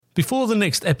Before the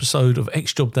next episode of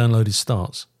X Job Downloaded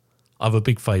starts, I have a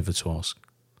big favour to ask.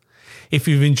 If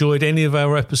you've enjoyed any of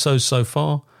our episodes so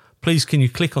far, please can you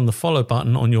click on the follow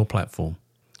button on your platform.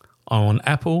 I'm on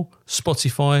Apple,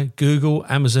 Spotify, Google,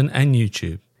 Amazon and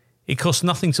YouTube. It costs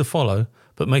nothing to follow,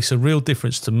 but makes a real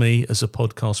difference to me as a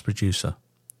podcast producer.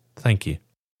 Thank you.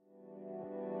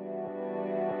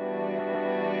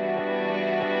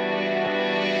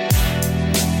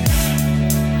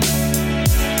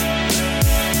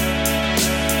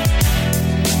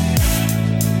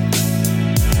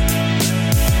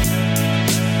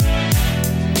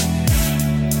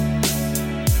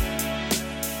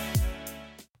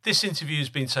 This interview has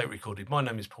been tape recorded. My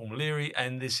name is Paul Leary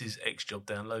and this is X Job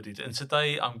Downloaded. And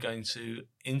today I'm going to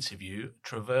interview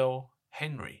Trevel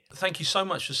Henry. Thank you so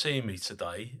much for seeing me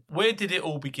today. Where did it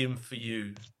all begin for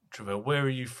you, Trevel? Where are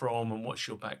you from and what's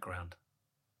your background?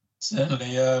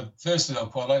 Certainly. First of all,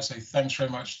 Paul, I'd like to say thanks very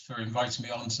much for inviting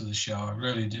me onto the show. I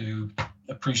really do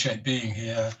appreciate being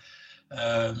here.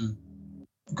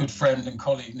 Good friend and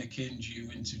colleague Nick Inge, you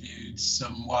interviewed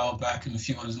some while back and a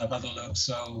few others, and I've had a look.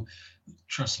 So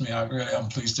trust me, I'm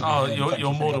pleased to be here.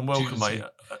 You're more than welcome, mate.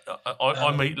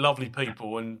 I meet lovely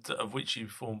people, and of which you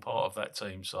form part of that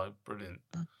team. So brilliant.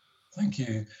 Thank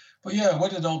you. But yeah, where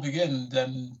did it all begin?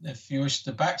 Then, if you wish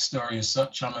the backstory as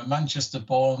such, I'm a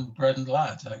Manchester-born, bred and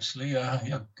lad. Actually,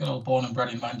 good old born and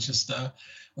bred in Manchester.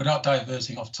 Without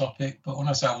diverting off topic, but when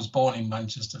I say I was born in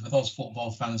Manchester, for those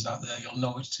football fans out there, you'll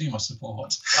know which team I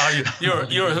support. Oh, you're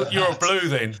a Blue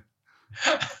then?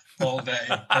 All day,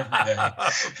 every day.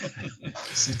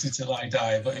 City till I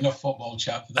die. But enough football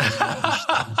chat for those who know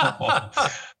football.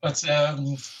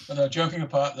 But joking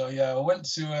apart, though, yeah, I went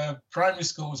to primary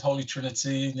school was Holy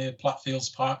Trinity near Plattfields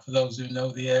Park, for those who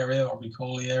know the area or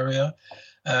recall the area.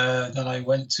 Then I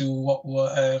went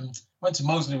to went to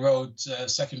Moseley Road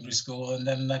Secondary School, and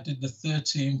then I did the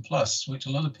 13 plus, which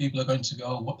a lot of people are going to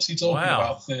go, what's he talking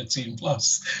about 13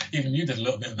 plus? Even you did a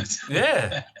little bit of it.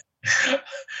 Yeah.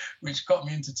 Which got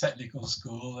me into technical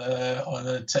school on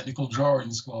a technical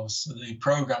drawings course. So the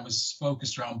program was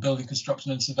focused around building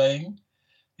construction and surveying.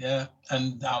 Yeah,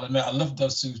 and I'll admit I loved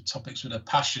those two topics with a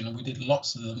passion, and we did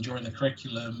lots of them during the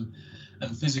curriculum.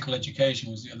 And physical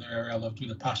education was the other area I loved with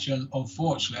a passion.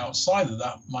 Unfortunately, outside of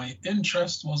that, my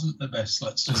interest wasn't the best.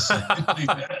 Let's just say,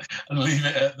 leave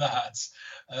it at that.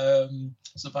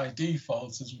 So by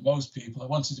default, as with most people, I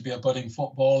wanted to be a budding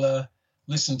footballer.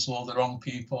 Listened to all the wrong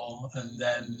people, and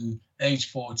then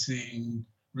age 14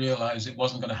 realized it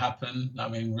wasn't going to happen. I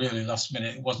mean, really last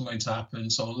minute, it wasn't going to happen.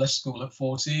 So I left school at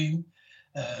 14,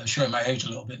 showing my age a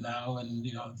little bit now. And,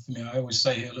 you know, for me, I always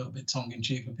say a little bit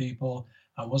tongue-in-cheek for people,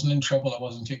 I wasn't in trouble. I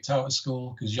wasn't kicked out of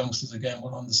school, because youngsters, again,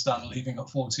 won't understand leaving at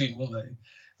 14, will they?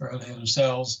 Early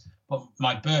themselves. But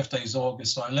my birthday is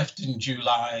August, so I left in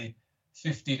July,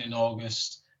 15 in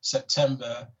August,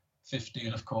 September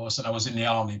 15, of course, and I was in the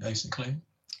army, basically.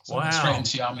 So I went straight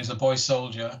into the army as a boy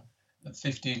soldier at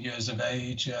 15 years of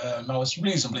age. I was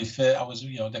reasonably fit. I was,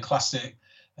 the classic,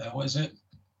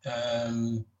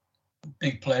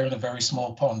 big player in a very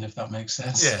small pond, if that makes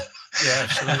sense. Yeah,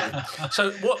 absolutely.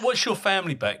 So what's your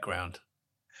family background?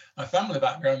 My family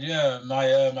background, yeah.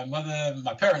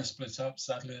 My parents split up,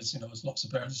 sadly, as lots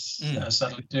of parents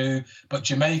sadly do. But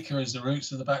Jamaica is the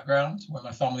roots of the background, where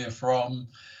my family are from.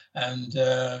 And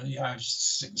I have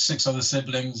six other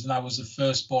siblings, and I was the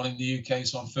first born in the UK,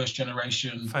 so I'm first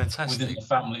generation within the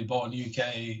family born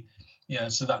UK. Yeah,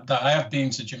 so that I have been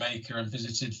to Jamaica and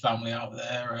visited family out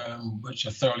there, which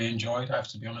I thoroughly enjoyed, I have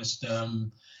to be honest,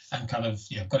 and kind of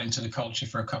got into the culture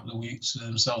for a couple of weeks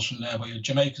themselves from there. But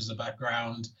Jamaica's the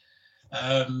background.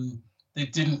 They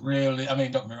didn't really, I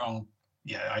mean, don't get me wrong,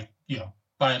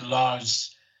 by and large,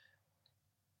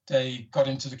 they got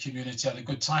into the community, had a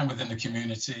good time within the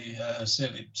community,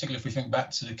 certainly, particularly if we think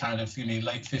back to the kind of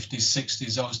late 50s,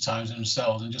 60s, those times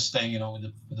themselves, and just staying,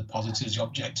 with the positives, the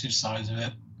objective sides of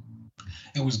it.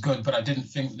 It was good, but I didn't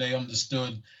think they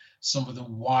understood some of the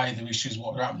wider issues,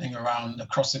 what were happening around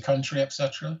across the country,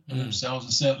 etc. themselves.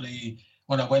 And certainly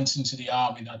when I went into the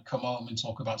army and I'd come home and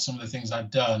talk about some of the things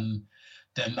I'd done,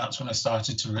 then that's when I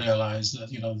started to realize that,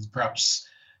 perhaps,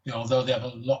 although they have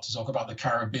a lot to talk about the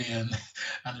Caribbean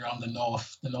and around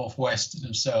the Northwest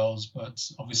themselves, but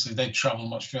obviously they travel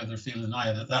much further afield than I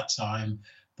had at that time,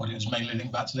 but it was mainly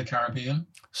linked back to the Caribbean.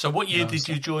 So what year did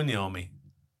you join the army?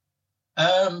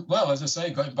 Well, as I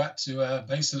say, going back to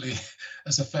basically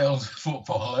as a failed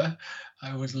footballer,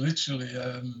 I was literally,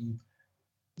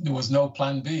 there was no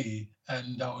plan B.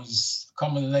 And I was a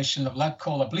combination of a lad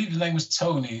called, I believe his name was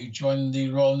Tony, who joined the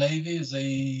Royal Navy as a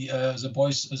young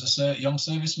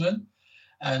serviceman.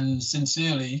 And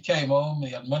sincerely, he came home,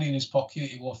 he had money in his pocket,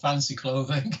 he wore fancy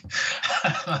clothing.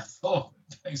 And I thought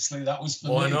basically that was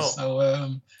for Why me. not?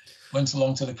 So went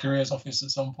along to the careers office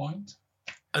at some point.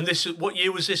 And what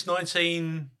year was this?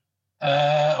 19...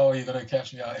 you're going to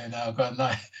catch me out here now. I've got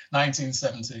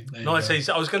 1970. 19.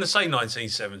 I was going to say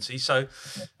 1970. So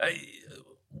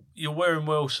you're wearing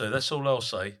well, sir. That's all I'll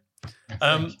say.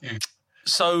 Thank you.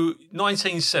 So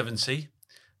 1970,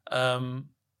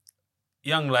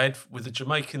 young lad with a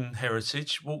Jamaican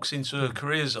heritage walks into a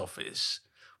careers office.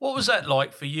 What was that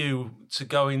like for you to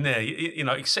go in there? You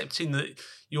know, accepting that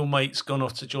your mate's gone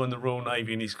off to join the Royal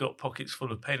Navy and he's got pockets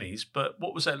full of pennies. But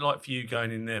what was that like for you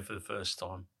going in there for the first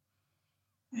time?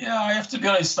 Yeah, I have to be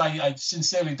honest. I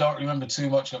sincerely don't remember too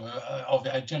much of it.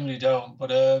 I generally don't.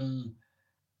 But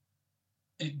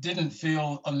it didn't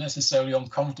feel unnecessarily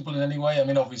uncomfortable in any way. I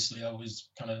mean, obviously, I was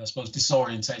kind of, I suppose,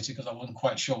 disorientated because I wasn't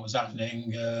quite sure what was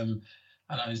happening. And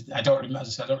I don't remember, as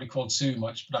I said, I don't recall too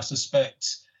much, but I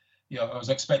suspect, I was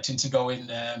expecting to go in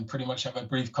there and pretty much have a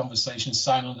brief conversation,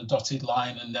 sign on the dotted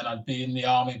line, and then I'd be in the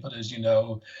army. But as you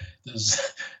know,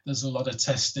 there's a lot of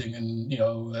testing and,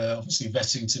 obviously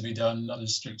vetting to be done, not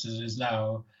as strict as it is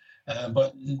now.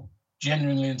 But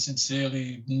genuinely and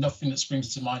sincerely, nothing that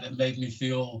springs to mind that made me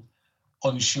feel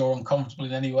unsure, uncomfortable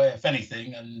in any way, if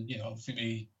anything. And, for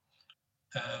me,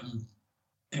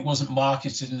 it wasn't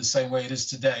marketed in the same way it is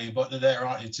today, but they're there,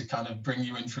 aren't you, to kind of bring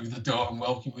you in through the door and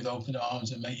welcome you with open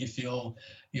arms and make you feel,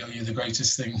 you're the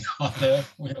greatest thing on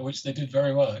earth, which they did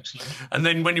very well, actually. And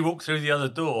then when you walk through the other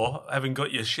door, having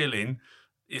got your shilling,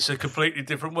 it's a completely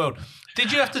different world.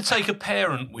 Did you have to take a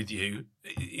parent with you?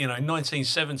 In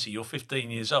 1970, you're 15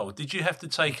 years old. Did you have to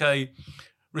take a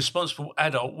responsible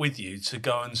adult with you to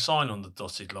go and sign on the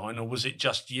dotted line, or was it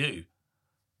just you?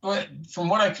 Well, from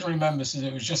what I can remember, so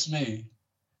it was just me.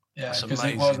 Yeah, because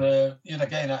it was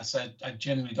again, I said I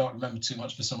generally don't remember too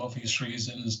much for some obvious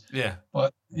reasons. Yeah.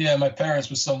 But yeah, my parents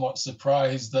were somewhat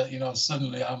surprised that,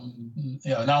 suddenly I'm,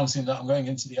 announcing that I'm going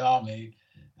into the army.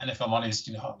 And if I'm honest,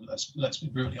 let's be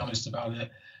brutally honest about it.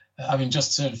 Having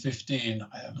just turned 15,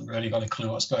 I haven't really got a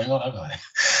clue what's going on, have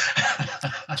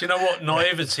I? Do you know what?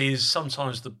 Naivety is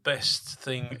sometimes the best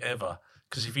thing ever.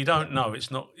 Because if you don't know, it's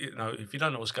not, if you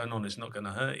don't know what's going on, it's not going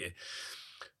to hurt you.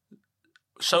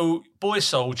 So, boy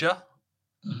soldier,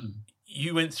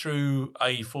 you went through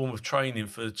a form of training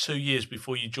for 2 years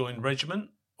before you joined regiment,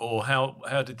 or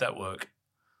how did that work?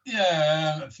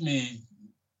 Yeah, for me,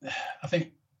 I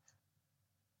think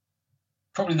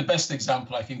probably the best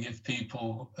example I can give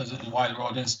people as a wider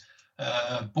audience,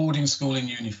 boarding school in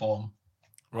uniform.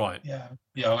 Right. Yeah.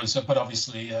 But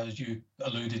obviously, as you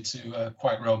alluded to,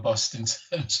 quite robust in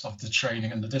terms of the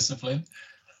training and the discipline.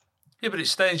 Yeah, but it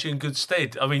stands you in good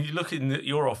stead. I mean, you look at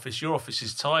your office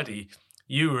is tidy.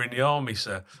 You were in the army,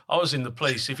 sir. I was in the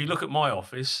police. If you look at my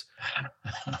office,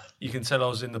 you can tell I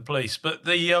was in the police. But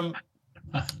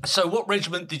so what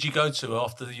regiment did you go to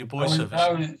after your boy service?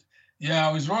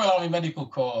 I was Royal Army Medical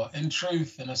Corps. In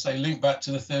truth, and I say link back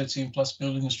to the 13+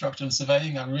 building construction and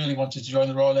surveying, I really wanted to join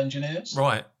the Royal Engineers.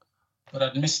 Right. But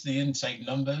I'd missed the intake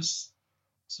numbers.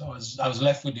 So I was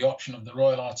left with the option of the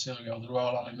Royal Artillery or the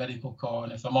Royal Army Medical Corps.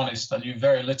 And if I'm honest, I knew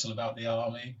very little about the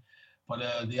Army.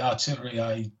 But the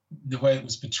artillery, the way it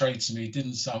was portrayed to me,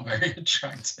 didn't sound very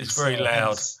attractive. It's very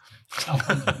loud.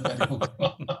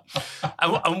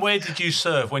 And where did you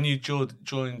serve when you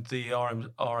joined the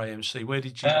RAMC? Where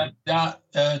did you?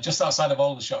 Just outside of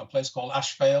Aldershot, a place called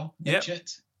Ashvale. Yep.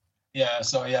 Yeah,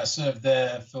 so I served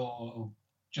there for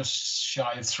just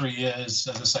shy of 3 years,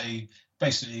 as I say,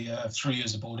 basically 3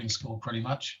 years of boarding school, pretty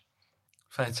much.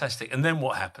 Fantastic. And then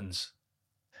what happens?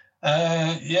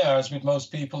 As with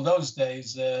most people those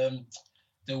days, there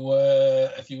were,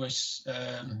 if you wish,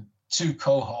 2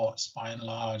 cohorts by and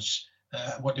large,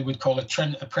 what they would call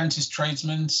apprentice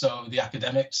tradesmen, so the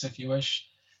academics, if you wish,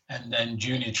 and then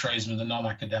junior tradesmen, the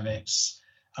non-academics.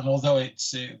 And although it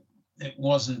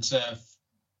wasn't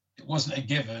a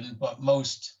given, but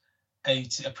most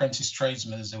 8 apprentice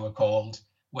tradesmen, as they were called,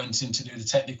 went in to do the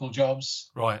technical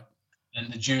jobs. Right.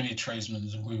 And the junior tradesmen,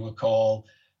 as we were called,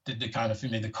 did the kind of,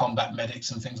 the combat medics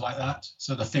and things like that.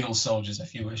 So the field soldiers,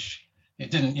 if you wish.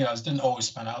 It didn't always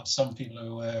span out. Some people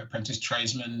who were apprentice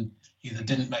tradesmen either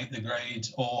didn't make the grade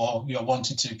or,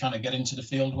 wanted to kind of get into the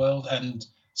field world. And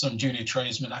some junior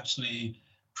tradesmen actually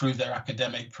proved their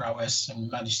academic prowess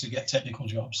and managed to get technical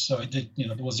jobs. So it did,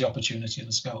 there was the opportunity and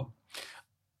the scope.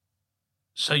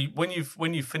 So when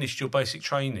you finished your basic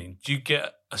training, do you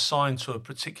get assigned to a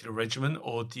particular regiment,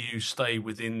 or do you stay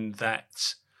within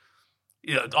that?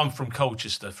 I'm from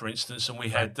Colchester, for instance, and we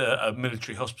had a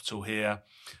military hospital here,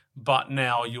 but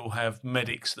now you'll have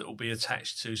medics that will be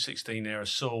attached to 16 Air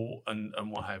Assault and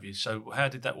what have you. So how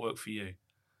did that work for you?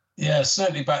 Yeah,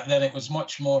 certainly back then it was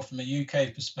much more from a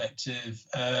UK perspective.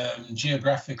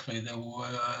 Geographically, there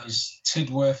was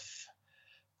Tidworth,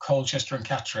 Colchester and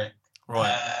Catterick.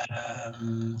 Right.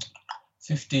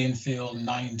 15 field,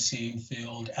 19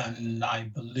 field, and I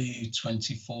believe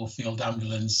 24 field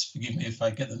ambulance. Forgive me if I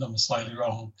get the number slightly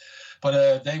wrong.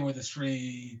 But they were the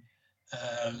three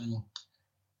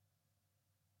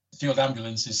field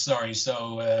ambulances, sorry.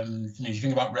 So if you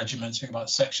think about regiments, think about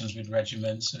sections with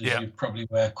regiments, as you probably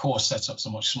aware, core setups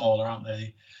are much smaller, aren't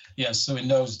they? Yeah, so in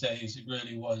those days, it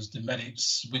really was the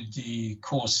medics with the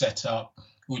core setup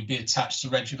would be attached to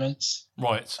regiments.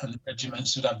 Right. And the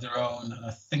regiments would have their own, and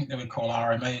I think they would call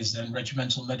RMAs then,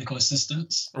 regimental medical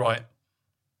assistants. Right.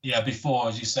 Yeah, before,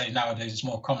 as you say, nowadays it's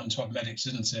more common to have medics,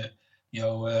 isn't it?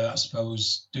 I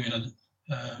suppose doing a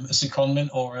secondment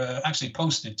or actually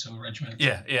posted to a regiment.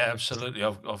 Yeah, absolutely.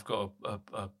 I've got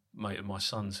a mate of my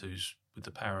son's who's with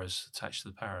the paras, attached to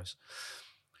the paras.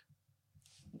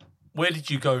 Where did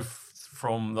you go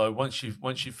from though? Once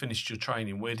you finished your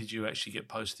training, where did you actually get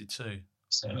posted to?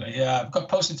 So yeah, I've got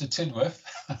posted to Tidworth,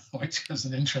 which was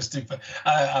an interesting. But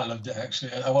I loved it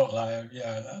actually. I won't lie.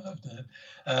 Yeah, I loved it.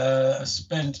 I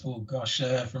spent from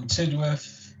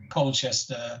Tidworth,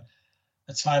 Colchester,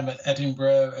 a time at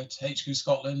Edinburgh at HQ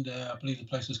Scotland. I believe the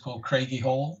place was called Craigie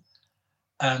Hall,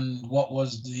 and what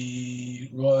was the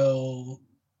Royal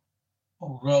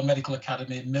Medical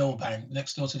Academy in Millbank,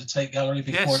 next door to the Tate Gallery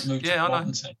before it moved to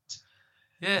Modern Tate.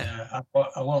 Yeah,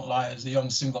 I won't lie. As a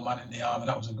young single man in the army,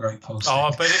 that was a great post. Oh,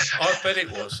 I bet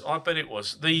it was. I bet it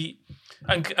was.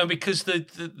 And because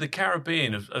the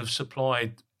Caribbean have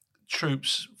supplied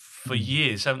troops for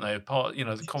years, haven't they? Part,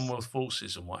 the Commonwealth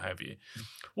forces and what have you.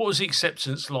 What was the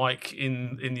acceptance like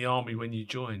in the army when you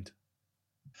joined?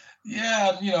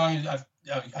 Yeah,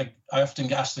 I often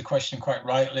get asked the question quite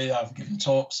rightly. I've given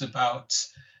talks about,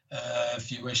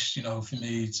 if you wish, for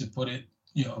me to put it,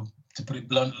 to put it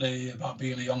bluntly, about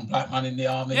being a young black man in the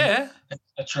army,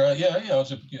 etc.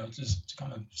 Just to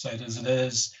kind of say it as it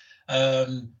is.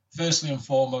 Firstly and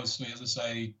foremostly, as I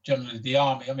say, generally the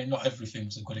army, I mean, not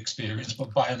everything's a good experience,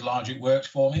 but by and large, it worked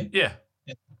for me. Yeah.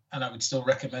 And I would still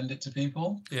recommend it to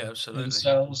people. Yeah, absolutely.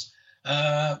 Themselves.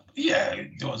 There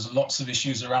was lots of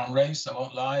issues around race, I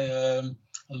won't lie. A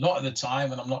lot of the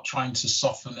time, and I'm not trying to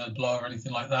soften a blow or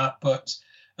anything like that, but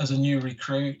as a new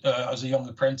recruit, as a young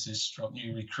apprentice,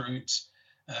 new recruit,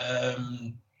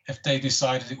 if they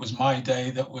decided it was my day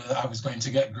that I was going to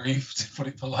get grief, to put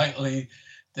it politely,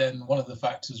 then one of the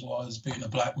factors was being a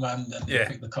black man, then they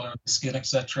pick the colour of the skin,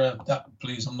 etc. That,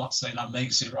 please, I'm not saying that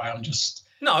makes it right. I'm just...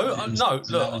 No.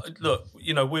 Look.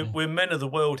 We're men of the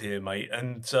world here, mate,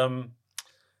 and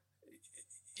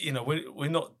we're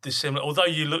not dissimilar. Although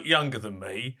you look younger than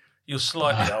me, you're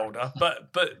slightly older.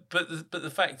 But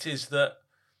the fact is that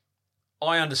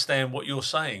I understand what you're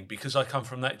saying because I come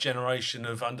from that generation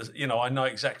of I know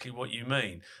exactly what you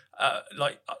mean.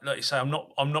 Like you say, I'm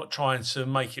not trying to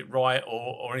make it right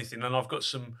or anything, and I've got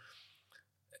some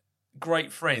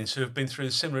great friends who have been through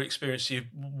a similar experience to you.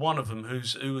 One of them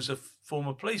who was a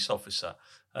former police officer.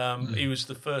 He was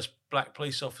the first black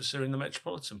police officer in the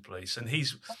Metropolitan Police, and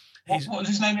he's what was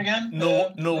his name again?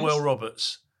 Norwell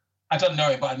Roberts. I don't know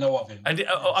him, but I know of him. And yes.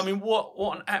 I mean, what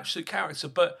an absolute character!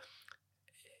 But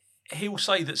he'll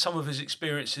say that some of his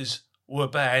experiences were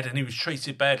bad, and he was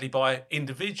treated badly by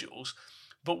individuals.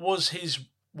 But was his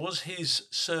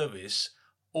service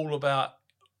all about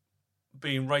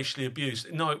being racially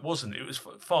abused? No, it wasn't. It was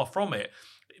far from it.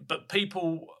 But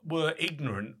people were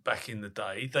ignorant back in the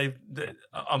day.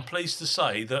 I'm pleased to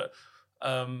say that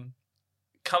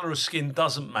colour of skin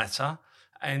doesn't matter.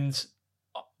 And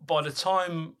by the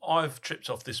time I've tripped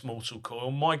off this mortal coil,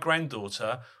 my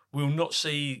granddaughter will not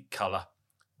see colour.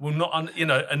 Will not,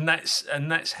 and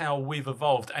that's how we've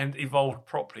evolved and evolved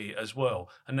properly as well.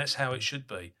 And that's how it should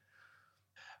be.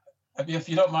 I mean, if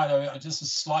you don't mind, just a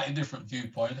slightly different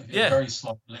viewpoint, very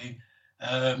slightly.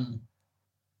 And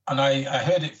I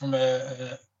heard it from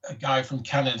a guy from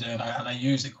Canada, and I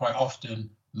use it quite often.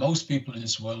 Most people in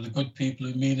this world are good people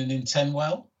who mean and intend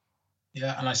well.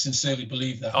 Yeah, and I sincerely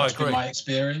believe that. That's been my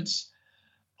experience.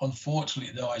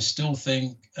 Unfortunately, though, I still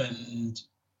think, and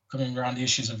coming around the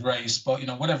issues of race, but,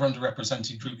 whatever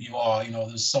underrepresented group you are,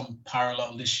 there's some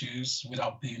parallel issues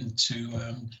without being too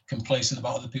complacent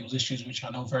about other people's issues, which I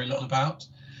know very little about.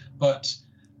 But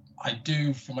I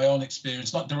do, from my own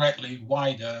experience, not directly,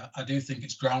 wider, I do think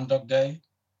it's Groundhog Day.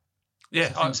 Yeah.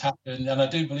 Things happen. And I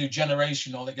do believe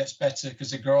generational, it gets better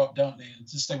because they grow up, don't they? And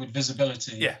to stay with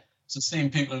visibility. Yeah. So seeing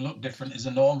people who look different is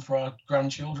a norm for our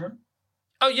grandchildren.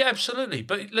 Oh yeah, absolutely.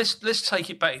 But let's take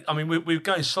it back. I mean, we're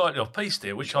going slightly off piste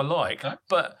here, which I like. Okay.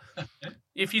 But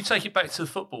if you take it back to the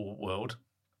football world,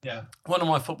 one of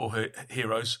my football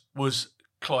heroes was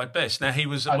Clyde Best. Now he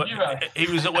was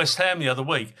at West Ham the other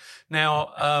week.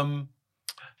 Now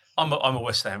I'm a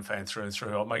West Ham fan through and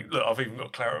through. I've even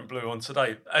got claret and blue on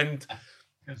today,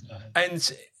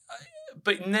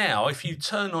 but now if you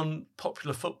turn on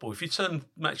popular football, if you turn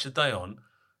Match of the Day on,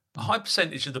 a high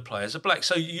percentage of the players are black.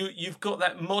 So you've got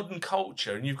that modern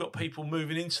culture, and you've got people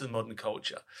moving into the modern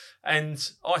culture, and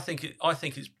I think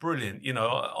it's brilliant. You know,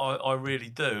 I really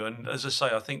do. And as I say,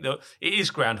 I think that it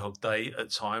is Groundhog Day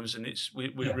at times, and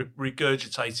we're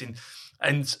regurgitating.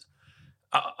 And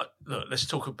look, let's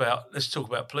talk about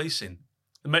policing.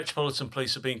 The Metropolitan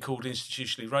Police are being called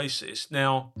institutionally racist.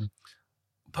 Now,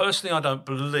 personally, I don't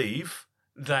believe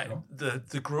that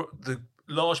the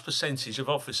large percentage of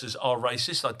officers are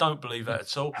racist. I don't believe that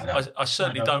at all. I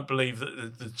certainly don't believe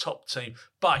that the top team.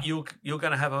 But you're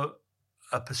going to have a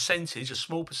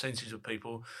small percentage of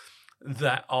people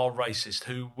that are racist,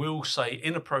 who will say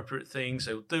inappropriate things.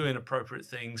 They'll do inappropriate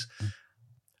things,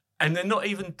 and they're not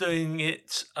even doing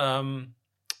it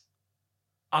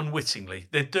unwittingly.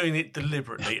 They're doing it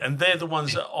deliberately, and they're the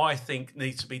ones that I think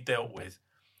need to be dealt with.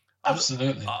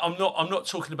 Absolutely. I'm not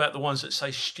talking about the ones that say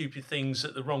stupid things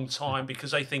at the wrong time because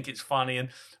they think it's funny,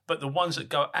 but the ones that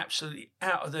go absolutely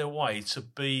out of their way to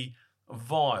be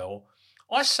vile.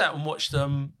 I sat and watched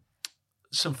some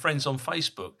friends on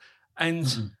Facebook,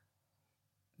 and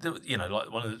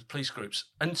like one of the police groups,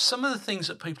 and some of the things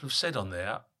that people have said on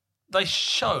there, they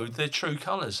showed their true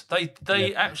colours.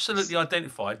 They absolutely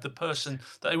identified the person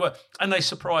that they were, and they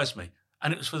surprised me.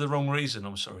 And it was for the wrong reason,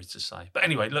 I'm sorry to say. But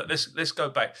anyway, look, let's go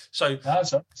back. So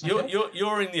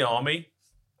you're in the army.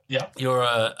 Yeah. You're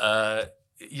a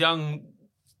young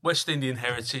West Indian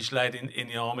heritage lad in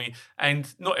the army,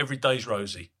 and not every day's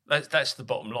rosy. That's the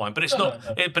bottom line. But it's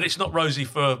but it's not rosy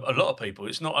for a lot of people.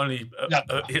 It's not only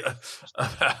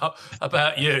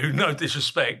about you. No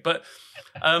disrespect, but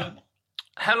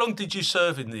how long did you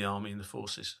serve in the army, in the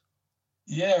forces?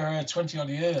 Yeah, 20 odd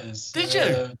years. Did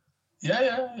you?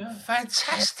 Yeah.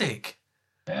 Fantastic.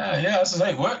 Yeah. As I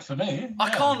say, it worked for me.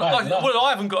 I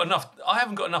haven't got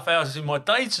enough hours in my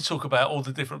day to talk about all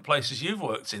the different places you've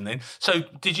worked in. Then, so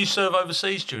did you serve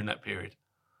overseas during that period?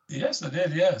 Yes, I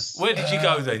did. Yes. Where did you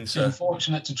go then, sir? Been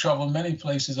fortunate to travel many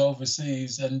places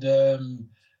overseas, and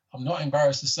I'm not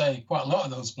embarrassed to say quite a lot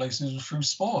of those places were through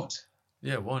sport.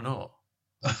 Yeah, why not?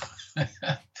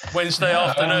 Wednesday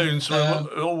afternoons were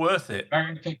all worth it.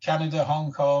 America, Canada,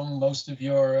 Hong Kong, most of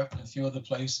Europe, and a few other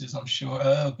places, I'm sure.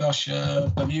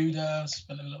 Bermuda,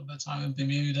 spent a little bit of time in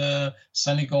Bermuda,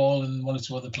 Senegal, and one or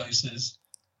two other places.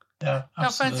 Yeah,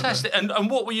 absolutely. How fantastic.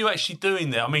 And what were you actually doing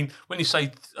there? I mean, when you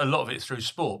say a lot of it through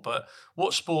sport, but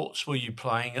what sports were you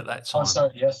playing at that time? Oh,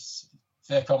 sorry, yes,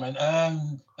 fair comment.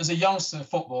 As a youngster,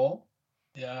 football.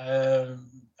 Yeah,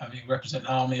 having represent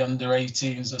Army under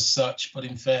 18s as such, but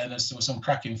in fairness, there were some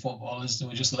cracking footballers that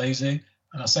were just lazy,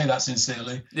 and I say that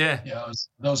sincerely. Yeah.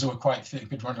 Those who were quite fit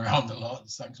could run around a lot.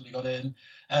 Thankfully, got in.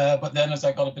 But then, as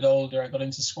I got a bit older, I got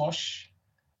into squash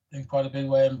in quite a big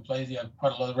way and played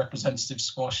quite a lot of representative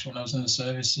squash when I was in the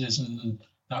services, and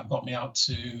that got me out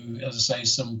to, as I say,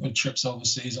 some good trips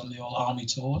overseas on the old Army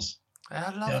tours.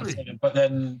 Lovely. Yeah, but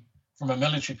then, from a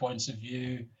military point of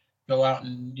view, go out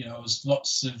and, there's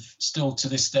lots of, still to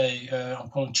this day, I'm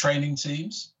calling training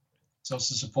teams. So to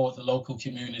support the local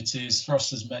communities,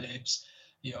 thrusters, medics,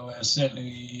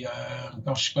 certainly,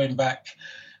 going back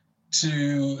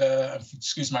to,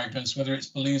 excuse my ignorance, whether it's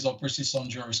Belize or British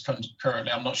Honduras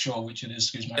currently, I'm not sure which it is,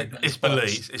 excuse my ignorance.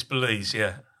 It's Belize,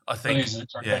 yeah, I think. Belize,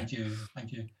 yeah.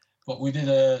 Thank you. But we did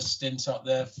a stint out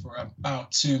there for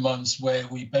about 2 months where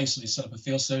we basically set up a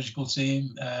field surgical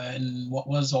team in what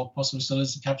was, or possibly still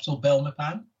is, the capital,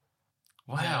 Belmopan.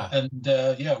 Wow. And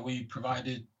we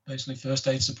provided basically first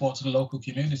aid support to the local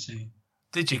community.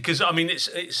 Did you? Because I mean,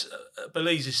 it's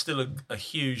Belize is still a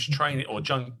huge training or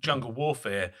jungle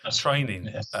warfare training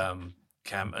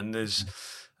camp, and there's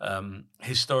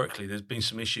historically there's been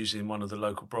some issues in one of the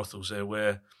local brothels there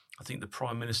where I think the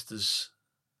Prime Minister's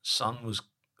son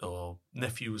or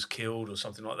nephew was killed or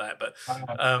something like that.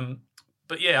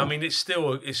 But yeah, I mean, it's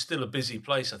still a busy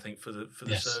place, I think, for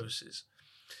the services.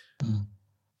 Mm.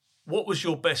 What was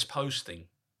your best posting?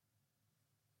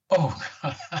 Oh,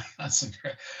 that's a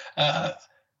great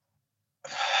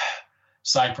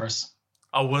Cyprus.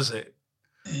 Oh, was it?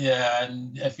 Yeah,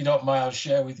 and if you don't mind, I'll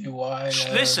share with you why.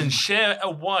 Listen, share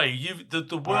away.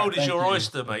 The world is your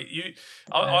oyster, mate.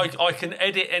 I can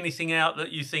edit anything out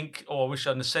that you think, I wish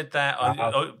I hadn't said that.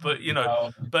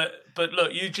 But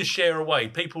look, you just share away.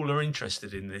 People are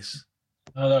interested in this.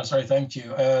 Oh, no, sorry, thank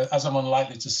you. As I'm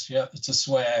unlikely to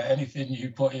swear, anything you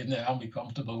put in there, I'll be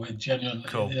comfortable with. Cool.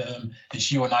 Genuinely, it's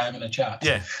you and I having a chat,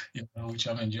 Yeah. which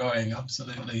I'm enjoying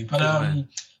absolutely. But Good man.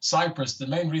 Cyprus, the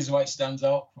main reason why it stands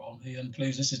out for me, and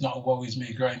please, this is not a woe is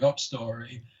me growing up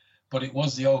story, but it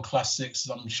was the old classics.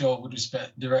 I'm sure, with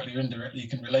respect, directly or indirectly, you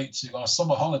can relate to. Our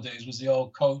summer holidays was the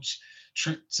old coach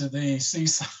trip to the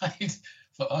seaside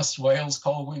for us, Wales,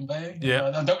 Colwyn Bay. Yeah.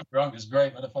 And don't get me wrong, it was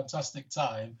great. We had a fantastic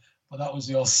time. But that was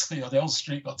the old, the old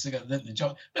street got together, didn't they?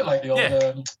 A bit like the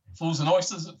old Fools and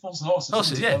Horses, Horses,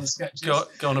 isn't it? yeah. The sketches.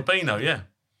 Go on a Beano, yeah.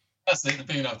 That's it, the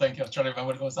Beano. Thank you. I was trying to remember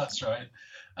what it was. That's right.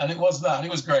 And it was that. And it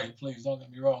was great. Please don't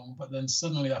get me wrong. But then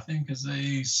suddenly, I think as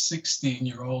a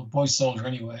 16-year-old boy soldier,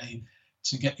 anyway,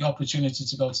 to get the opportunity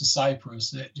to go to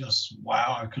Cyprus, it just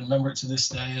wow! I can remember it to this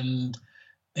day, and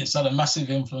it's had a massive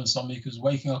influence on me because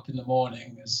waking up in the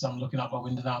morning as I'm looking out my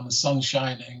window now and the sun's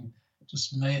shining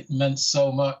just meant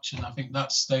so much. And I think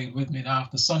that stayed with me now.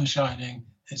 If the sun's shining,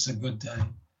 it's a good day.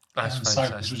 That's and fantastic.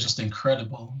 Cyprus was just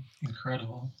incredible.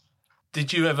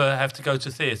 Did you ever have to go to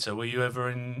theatre? Were you ever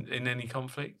in any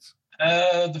conflict?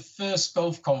 The first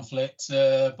Gulf conflict,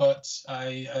 but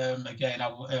I at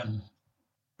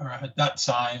that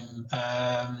time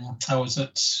I was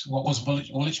at what was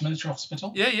Woolwich Military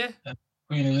Hospital. Yeah.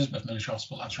 Queen Elizabeth Military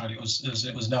Hospital. That's right. It was as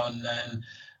it was known then.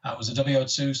 I was a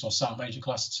WO2, so Sergeant Major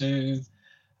Class 2,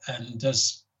 and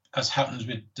as happens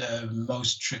with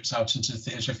most trips out into the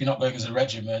theatre, if you're not going as a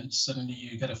regiment, suddenly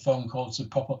you get a phone call to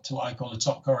pop up to what I call the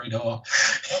top corridor.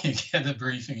 You get a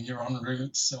briefing and you're en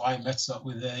route. So I met up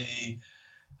with an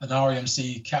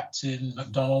REMC Captain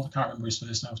McDonald, I can't remember his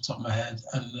first name off the top of my head,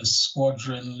 and the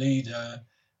squadron leader.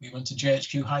 We went to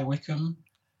JHQ High Wycombe,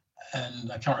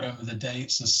 and I can't remember the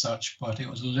dates as such, but it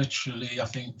was literally, I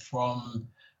think, from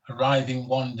arriving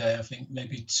one day, I think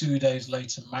maybe 2 days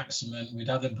later maximum, we'd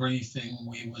had a briefing.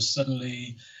 We were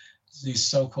suddenly the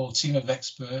so-called team of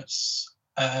experts,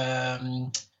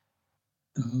 MAPA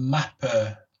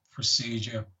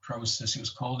procedure process. It was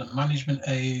called a management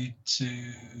aid to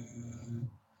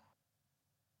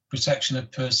protection of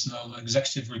personnel,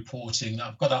 executive reporting.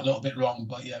 I've got that a little bit wrong,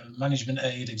 but yeah, management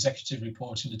aid, executive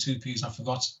reporting, the two P's I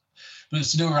forgot. But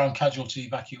it's to do around casualty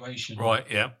evacuation. Right,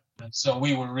 yeah. So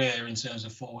we were rear in terms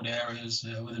of forward areas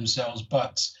with themselves.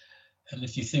 And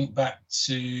if you think back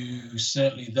to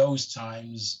certainly those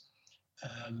times,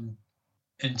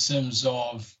 in terms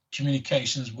of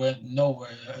communications weren't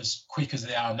nowhere as quick as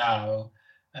they are now.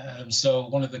 So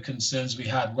one of the concerns we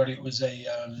had, where it was a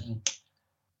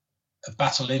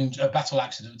battle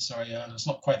accident, sorry, that's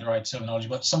not quite the right terminology,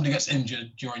 but somebody gets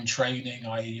injured during training,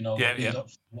 build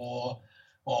up for war,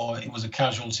 or it was a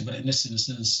casualty, but in this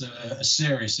instance, a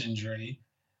serious injury,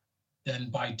 then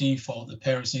by default, the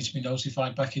parents need to be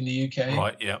notified back in the UK.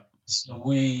 Right, yeah. So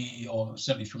we, or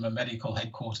certainly from a medical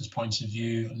headquarters point of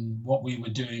view, and what we were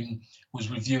doing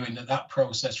was reviewing that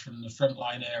process from the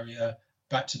frontline area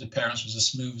back to the parents was as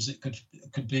smooth as it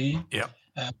could be. Yeah.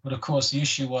 But of course, the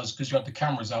issue was because you had the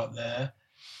cameras out there.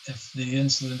 If the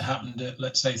incident happened at,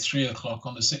 let's say, 3 o'clock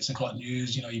on the 6 o'clock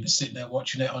news, you'd be sitting there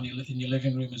watching it in your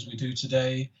living room as we do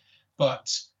today.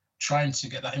 But trying to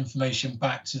get that information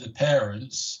back to the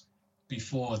parents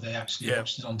before they actually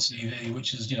watched it on TV,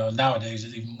 which is, nowadays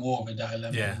is even more of a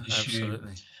dilemma and issue.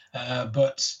 Absolutely.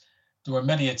 But there were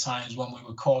many a times when we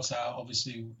were caught out,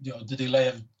 obviously, the delay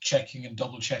of checking and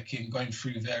double checking, going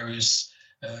through various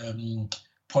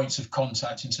points of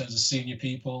contact in terms of senior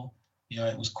people.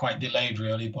 It was quite delayed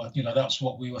really, but that's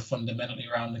what we were fundamentally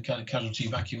around the kind of casualty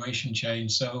evacuation chain.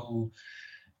 So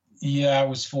I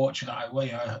was fortunate.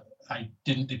 I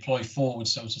didn't deploy forward,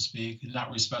 so to speak. In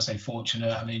that respect, I say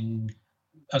fortunate. I mean,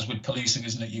 as with policing,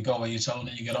 isn't it? You go where you're told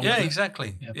and you get on with it.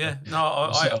 Exactly. Yeah. No,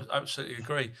 I absolutely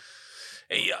agree.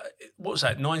 What was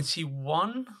that,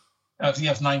 91?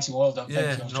 Yes, 90. Well done.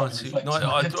 Yeah, thank you.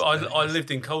 90. I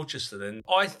lived in Colchester then.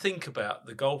 I think about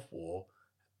the Gulf War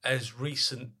as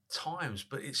recent times,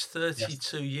 but it's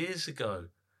 32 years ago.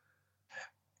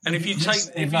 And if you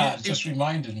just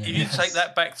reminded me. If you take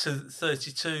that back to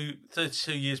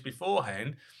 32 years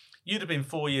beforehand, you'd have been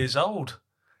 4 years old.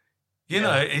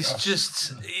 It's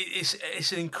just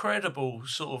it's an incredible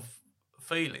sort of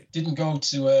feeling. Didn't go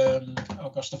to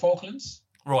the Falklands.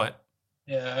 Right.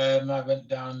 Yeah, I went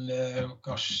down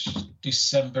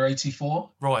December 84.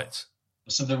 Right.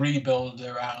 So the rebuild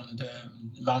around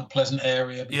Mount Pleasant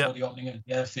area before the opening of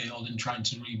the airfield and trying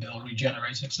to rebuild,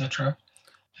 regenerate, etc.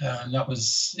 And that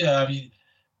was, I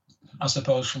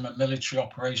suppose from a military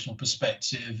operational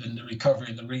perspective, and the recovery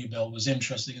and the rebuild was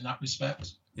interesting in that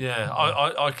respect. Yeah,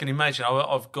 I can imagine.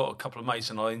 I've got a couple of mates,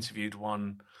 and I interviewed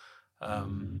one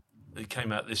who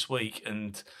came out this week,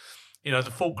 and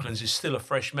the Falklands is still a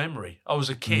fresh memory. I was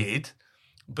a kid,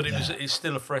 but it's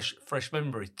still a fresh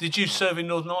memory. Did you serve in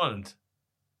Northern Ireland?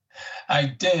 I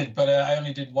did, but I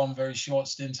only did one very short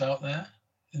stint out there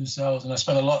themselves, and I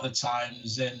spent a lot of the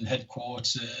times in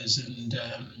headquarters and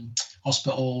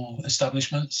hospital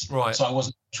establishments. Right. So I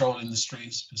wasn't patrolling the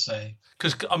streets per se.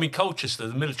 Because Colchester,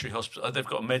 the military hospital, they've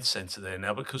got a med centre there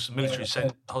now because the military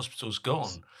hospital's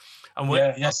gone. And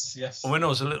when, yes. When I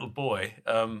was a little boy,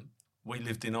 we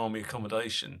lived in army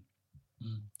accommodation,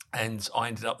 and I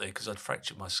ended up there because I'd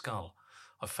fractured my skull.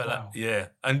 I fell out. Yeah,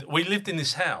 and we lived in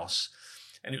this house,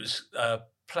 and it was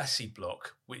Plessy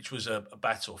Block, which was a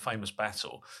famous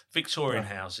battle, Victorian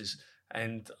houses.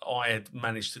 And I had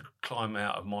managed to climb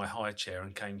out of my high chair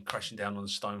and came crashing down on the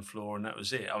stone floor, and that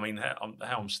was it. I mean, how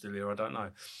I'm still here, I don't know.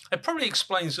 It probably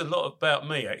explains a lot about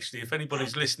me, actually. If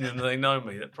anybody's listening and they know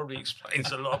me, that probably explains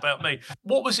a lot about me.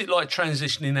 What was it like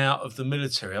transitioning out of the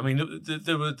military? I mean,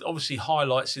 there were obviously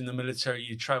highlights in the military.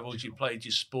 You travelled, you played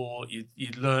your sport, you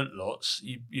learnt lots.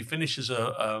 You finished as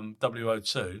a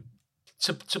WO2.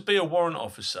 To be a warrant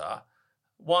officer,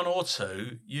 1 or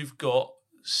 2, you've got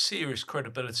serious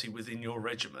credibility within your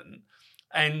regiment,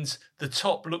 and the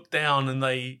top look down and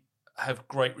they have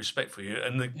great respect for you,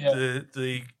 and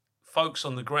the folks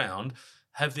on the ground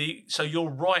have so you're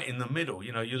right in the middle.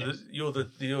 You're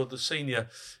the senior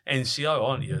NCO,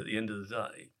 aren't you, at the end of the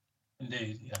day?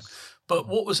 Indeed, yes. But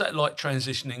what was that like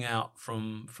transitioning out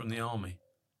from the army?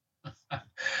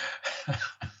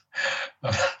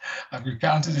 I've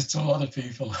recounted this to a lot of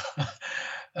people.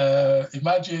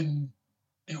 Imagine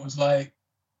it was like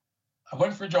I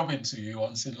went for a job interview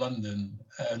once in London,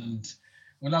 and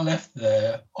when I left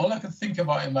there, all I could think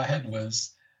about in my head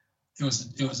was it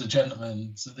was a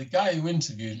gentleman. So the guy who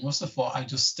interviewed must have thought I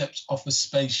just stepped off a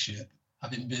spaceship,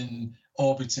 having been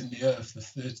orbiting the Earth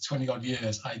for 20 odd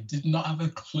years. I did not have a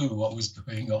clue what was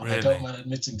going on. Really? I don't mind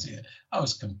admitting to you. I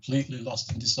was completely lost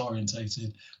and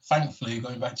disorientated. Thankfully,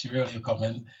 going back to your earlier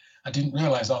comment, I didn't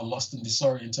realize how lost and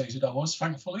disorientated I was,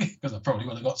 thankfully, because I probably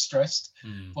would have got stressed.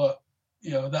 But,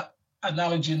 that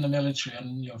analogy in the military,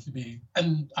 and for me,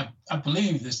 and I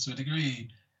believe this to a degree,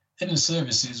 in the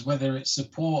services, whether it's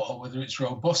support or whether it's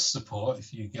robust support,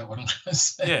 if you get what I'm trying to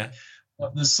say,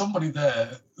 but there's somebody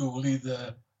there who will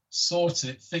either sort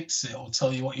it, fix it, or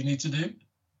tell you what you need to do.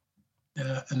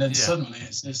 And then suddenly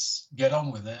it's this, get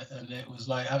on with it. And it was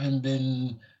like, having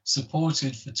been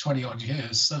supported for 20 odd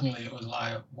years, suddenly it was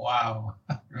like, wow,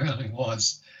 it really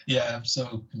was. Yeah,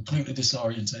 so completely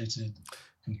disorientated.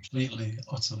 Completely,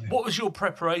 utterly. What was your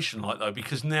preparation like, though?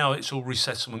 Because now it's all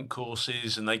resettlement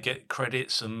courses and they get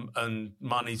credits and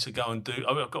money to go and do.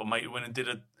 I've got a mate who went and did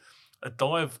a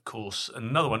dive course, and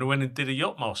another one who went and did a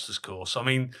yacht master's course. I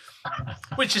mean,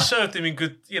 which has served him in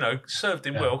good, served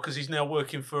him well, because he's now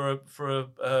working for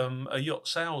a yacht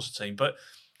sales team. But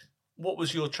what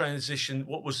was your transition?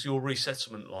 What was your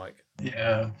resettlement like?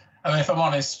 Yeah. I mean, if I'm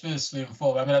honest, firstly and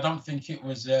foremost, I don't think it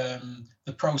was,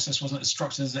 the process wasn't as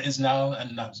structured as it is now,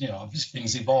 and that's, obviously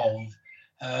things evolve.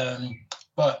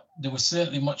 But there were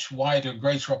certainly much wider,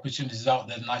 greater opportunities out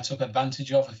there than I took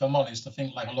advantage of. If I'm honest, I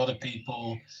think, like a lot of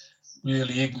people,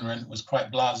 really ignorant, was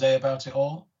quite blasé about it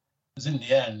all. Because in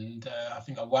the end, I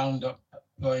think I wound up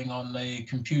going on a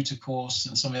computer course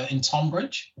and somewhere in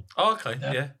Tonbridge. Oh, okay,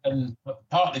 yeah. And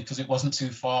partly because it wasn't too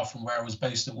far from where I was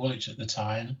based at Woolwich at the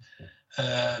time.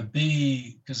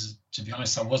 B, because to be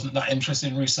honest, I wasn't that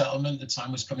interested in resettlement. The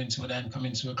time was coming to an end,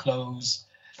 coming to a close.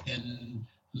 In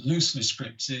loosely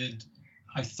scripted,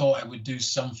 I thought I would do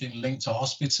something linked to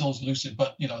hospitals, loosely,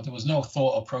 but there was no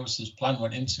thought or process plan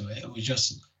went into it. It was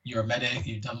just, you're a medic,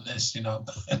 you've done this, and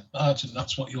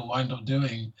that's what you'll wind up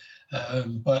doing.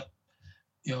 But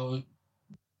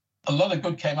a lot of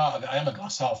good came out of it. I am a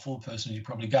glass half full person, you're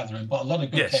probably gathering, but a lot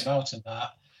of good came out of that.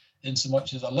 In so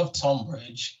much as I love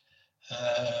Tonbridge.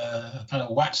 Kind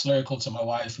of waxed lyrical to my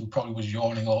wife, who probably was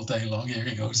yawning all day long. Here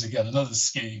he goes again, another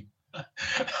scheme.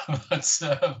 But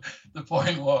the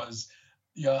point was,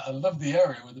 I love the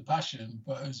area with a passion,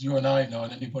 but as you and I know,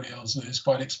 and anybody else, it's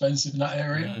quite expensive in that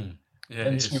area.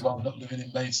 Hence we wound up living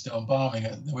in Maidstone,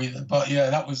 Barming. But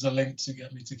that was the link to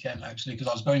get me to Kent, actually, because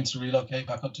I was going to relocate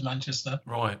back up to Manchester.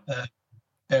 Right.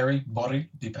 Bury,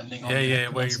 depending on where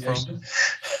you're from.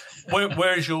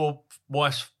 Where is your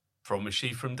wife from? Is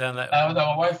she from down that? No,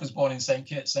 my wife was born in St.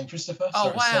 Kitts, St. Christopher.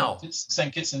 Oh, wow.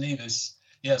 St. Kitts and Nevis.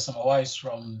 Yeah, so my wife's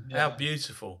from... How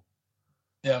beautiful.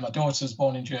 Yeah, my daughter was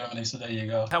born in Germany, so there you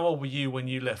go. How old were you when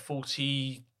you left?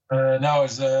 40? No,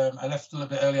 I left a little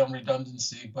bit early on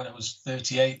redundancy, but I was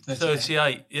 38.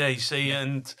 38, yeah, you see,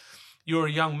 and you're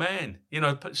a young man.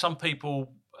 Some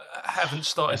people haven't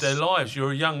started their lives.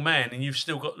 You're a young man and you've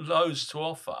still got loads to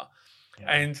offer.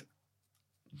 Yeah. And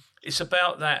It's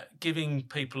about that giving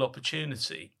people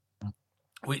opportunity,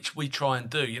 which we try and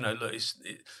do. Look,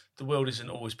 the world isn't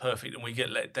always perfect, and we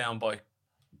get let down by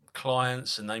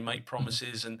clients, and they make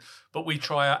promises, but we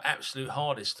try our absolute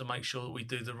hardest to make sure that we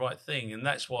do the right thing, and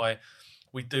that's why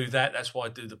we do that. That's why I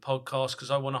do the podcast,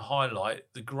 because I want to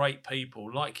highlight the great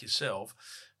people like yourself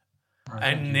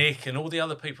and Nick and all the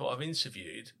other people I've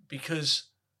interviewed, because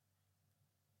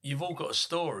you've all got a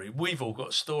story. We've all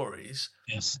got stories.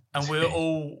 Yes. And we're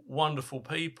all wonderful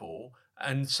people.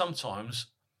 And sometimes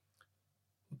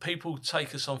people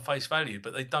take us on face value,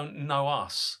 but they don't know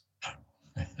us.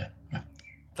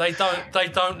 They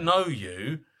don't know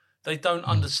you. They don't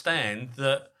understand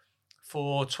that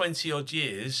for 20 odd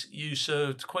years you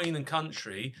served Queen and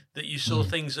country, that you saw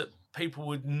things that people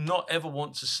would not ever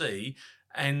want to see,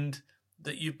 and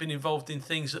that you've been involved in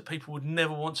things that people would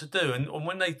never want to do. And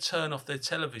when they turn off their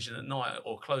television at night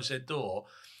or close their door,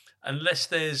 unless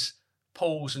there's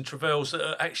Pauls and Trevels that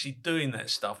are actually doing that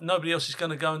stuff, nobody else is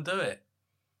going to go and do it.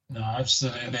 No,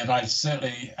 absolutely. And I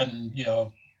certainly, and,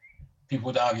 people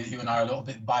would argue that you and I are a little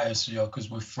bit biased, because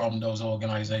we're from those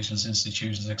organizations,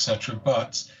 institutions, etc.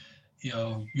 But,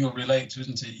 you'll relate to,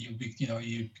 isn't it?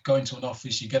 You go into an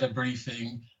office, you get a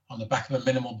briefing. On the back of a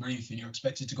minimal briefing, you're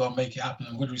expected to go and make it happen.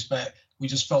 And with respect, we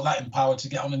just felt that empowered to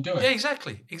get on and do it. Yeah,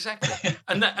 exactly.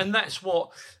 and that's what,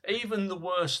 even the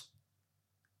worst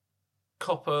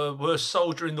copper, worst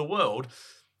soldier in the world,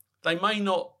 they may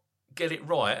not get it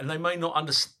right, and they may not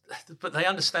understand, but they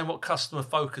understand what customer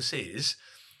focus is.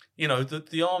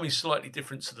 The army's slightly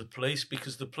different to the police,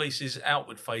 because the police is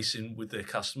outward facing with their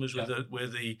customers, where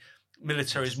the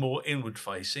military is more inward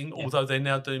facing, although they're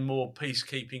now doing more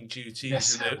peacekeeping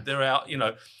duties, and they're out,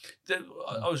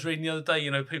 I was reading the other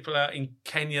day, people out in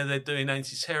Kenya, they're doing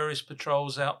anti-terrorist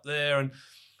patrols out there,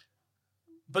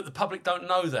 but the public don't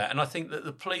know that. And I think that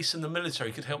the police and the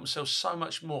military could help themselves so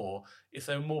much more if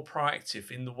they were more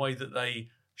proactive in the way that they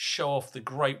show off the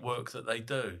great work that they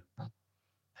do.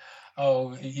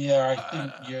 Oh, yeah, I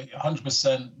think you're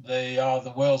 100%. They are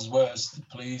the world's worst, the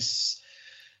police,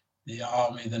 the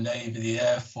Army, the Navy, the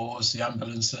Air Force, the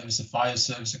ambulance service, the fire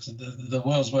service, the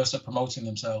world's worst at promoting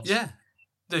themselves. Yeah,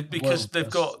 because they've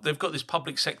got this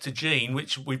public sector gene,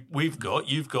 which we've got,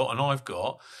 you've got, and I've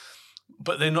got,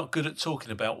 but they're not good at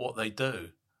talking about what they do,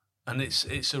 and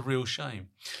it's a real shame.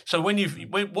 So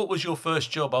what was your first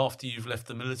job after you've left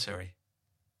the military?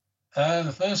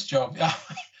 The first job.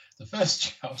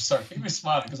 Sorry, keep me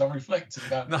smiling because I'm reflecting.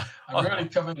 I'm really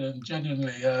covered and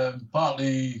genuinely,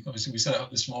 partly, obviously we set it up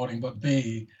this morning, but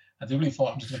B, I really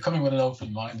thought I'm just going to come in with an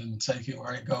open mind and take it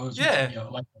where it goes. Yeah.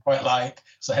 Which, quite like.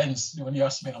 So hence, when you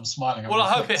ask me, I'm smiling. Well,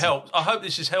 I hope it helps. I hope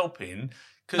this is helping,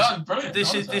 because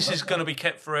this is going to be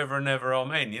kept forever and ever.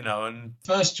 Amen. And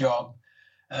first job,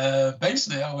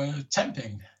 basically, I was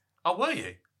temping. Oh, were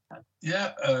you?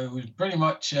 Yeah, we pretty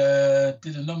much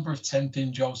did a number of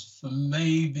temping jobs for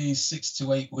maybe 6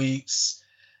 to 8 weeks.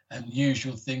 And the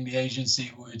usual thing, the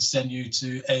agency would send you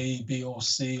to A, B, or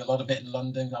C, a lot of it in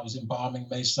London. I was embalming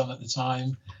Maidstone at the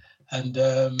time. And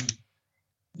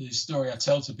the story I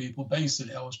tell to people,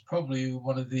 basically, I was probably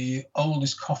one of the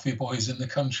oldest coffee boys in the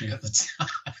country at the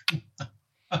time.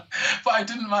 But I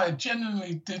didn't mind,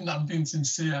 genuinely didn't, I'm being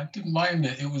sincere, I didn't mind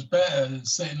it. It was better than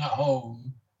sitting at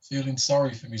home feeling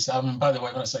sorry for myself. And by the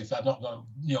way, when I say fat, not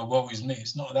woe is me,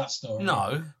 it's not that story.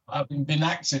 No. I've been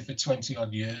active for 20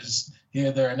 odd years,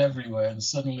 here, there, and everywhere, and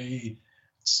suddenly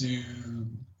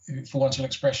for want of an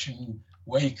expression,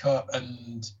 wake up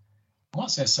and I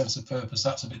won't say a sense of purpose.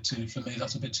 That's a bit too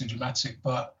dramatic.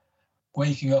 But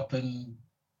waking up and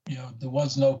there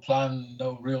was no plan,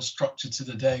 no real structure to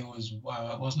the day.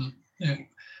 It wasn't.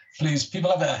 Please, people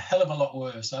have it a hell of a lot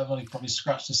worse. I've only probably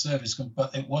scratched the surface,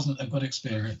 but it wasn't a good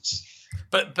experience.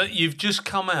 But you've just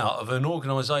come out of an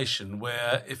organisation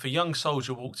where if a young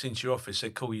soldier walked into your office,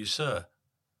 they'd call you sir.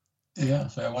 Yeah,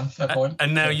 fair point.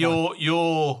 And now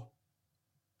you're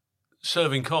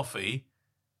serving coffee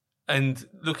and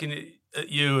looking at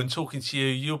you and talking to you,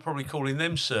 you're probably calling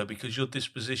them sir, because your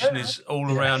disposition is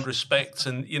all around respect,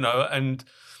 and and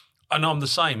I'm the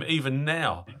same even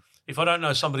now. If I don't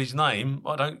know somebody's name,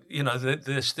 I don't,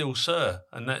 they're still sir,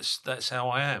 and that's how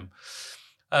I am.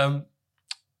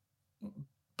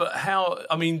 But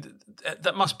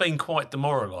that must have been quite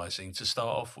demoralising to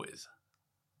start off with.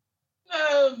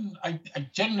 I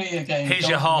generally, again... Here's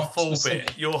your half full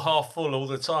bit. You're half full all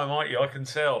the time, aren't you? I can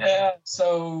tell. Yeah,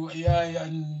 so,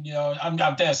 and,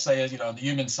 I dare say, the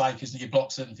human psyche is that you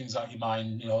block certain things out of your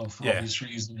mind, for obvious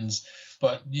reasons.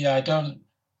 But,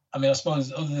 I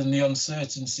suppose other than the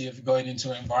uncertainty of going into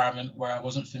an environment where I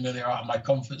wasn't familiar, out of my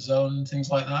comfort zone and things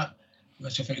like that,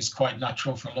 which I think is quite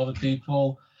natural for a lot of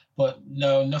people, But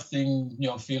no, nothing,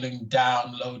 feeling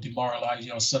down, low,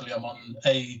 demoralized, suddenly I'm on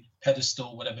a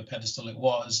pedestal, whatever pedestal it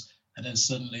was, and then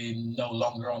suddenly no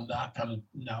longer on that kind of,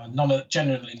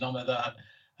 generally none of that.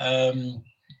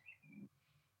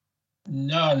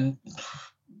 None,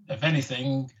 if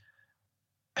anything,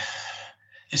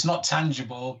 it's not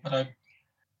tangible, but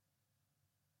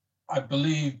I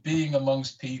believe being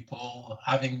amongst people,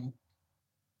 having,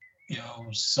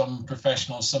 some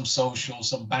professional, some social,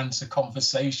 some banter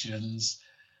conversations,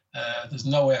 there's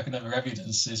no way I can ever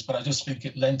evidence this, but I just think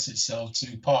it lends itself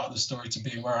to part of the story to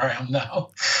being where I am now.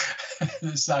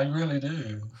 I really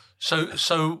do.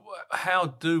 So how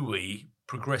do we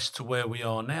progress to where we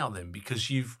are now then? Because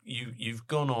you've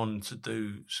gone on to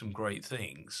do some great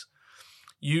things.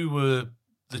 You were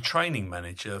the training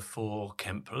manager for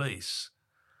Kent Police.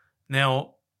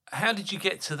 Now, how did you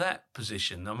get to that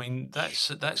position? I mean,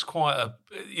 that's quite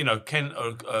Kent,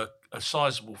 a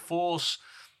sizable force,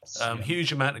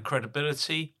 huge amount of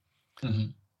credibility.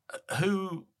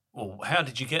 Mm-hmm. How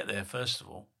did you get there, first of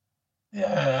all?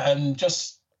 Yeah, and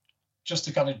just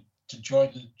to kind of to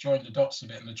join the dots a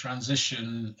bit in the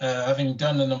transition, having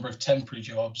done a number of temping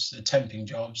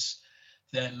jobs,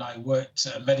 then I worked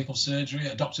at medical surgery,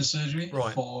 a doctor's surgery,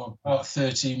 right, for about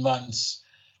 13 months.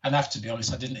 And I have to be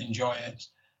honest, I didn't enjoy it.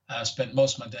 I spent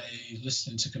most of my day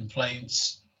listening to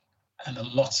complaints, and a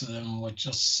lot of them were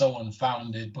just so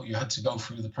unfounded, but you had to go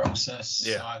through the process.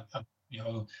 Yeah.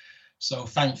 So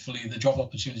thankfully, the job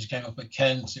opportunity came up at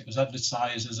Kent. It was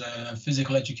advertised as a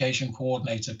physical education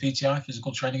coordinator, PTI,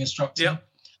 physical training instructor. Yep.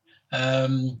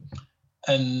 And,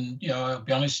 I'll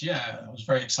be honest, I was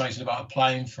very excited about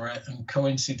applying for it. And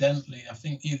coincidentally, I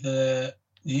think either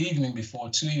the evening before,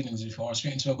 2 evenings before, I was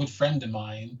speaking to a good friend of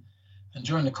mine. And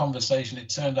during the conversation, it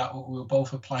turned out we were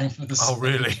both applying for the same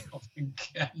job in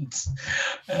Kent.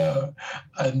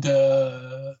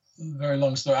 Very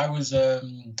long story. I was, I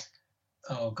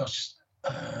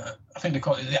think they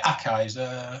call it the ACIs,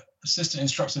 Assistant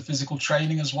Instructor of Physical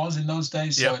Training as was in those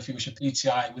days. Yep. So if you was a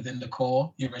PTI within the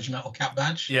Corps, your regimental cap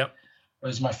badge. Yep.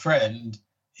 Whereas my friend,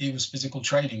 he was Physical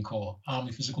Training Corps,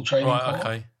 Army Physical Training Corps.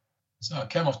 Okay. So I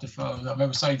came off the phone. I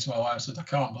remember saying to my wife, I said, I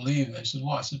can't believe it. She said,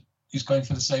 what? I said, he's going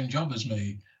for the same job as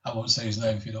me. I won't say his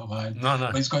name if you don't mind. No.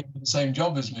 But he's going for the same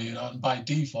job as me, and by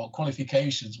default,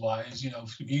 qualifications-wise,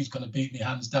 he's going to beat me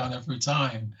hands down every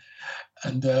time.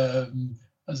 And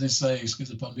as they say,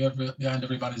 excuse upon me, behind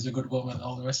every man is a good woman and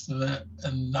all the rest of it.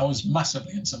 And I was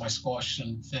massively into my squash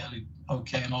and fairly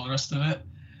okay and all the rest of it.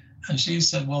 And she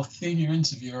said, well, theme your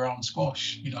interview around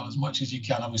squash, as much as you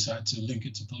can. Obviously, I had to link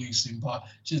it to policing, but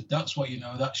that's what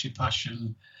that's your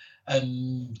passion.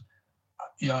 And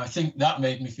I think that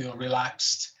made me feel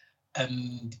relaxed.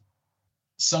 And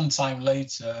sometime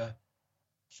later,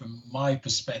 from my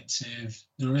perspective,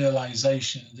 the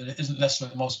realization that it isn't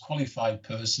necessarily the most qualified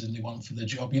person they want for the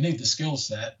job. You need the skill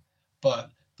set,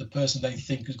 but the person they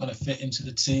think is going to fit into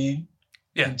the team,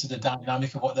 into the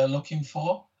dynamic of what they're looking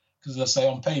for. Because as I say,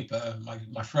 on paper,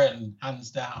 my friend, hands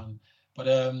down. But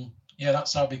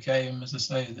that's how I became, as I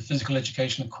say, the physical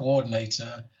education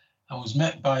coordinator. I was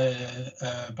met by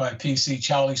a PC,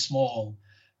 Charlie Small,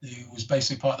 who was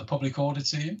basically part of the public order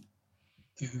team,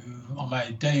 who on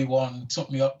my day one took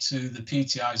me up to the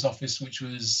PTI's office, which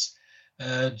was,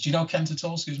 do you know Kent at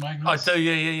all? Excuse my ignorance. I do,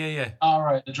 yeah. All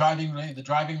right, the driving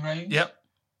range. Yep.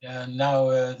 Yeah, now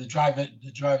the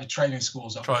driver training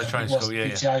school's up there. Training school,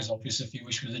 PTI's office, if you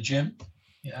wish, with a gym.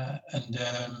 Yeah, and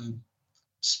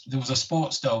there was a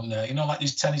sports dome there. Like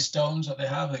these tennis domes that they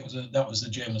have. That was the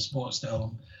gym, a sports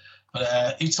dome.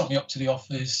 But he took me up to the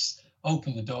office,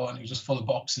 opened the door, and it was just full of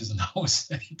boxes, and that was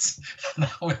it.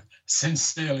 And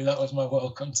sincerely, that was my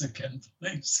welcome to Kent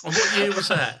Police. And what year was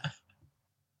that?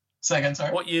 Say again,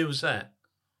 sorry? What year was that?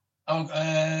 Oh,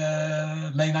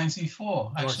 May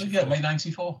 94, actually. 94. Yeah, May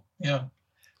 94. Yeah,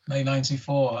 May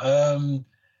 94. And,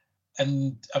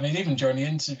 I mean, even during the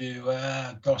interview,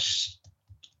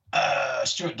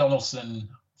 Stuart Donaldson,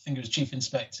 I think he was chief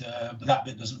inspector, but that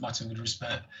bit doesn't matter with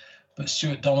respect. But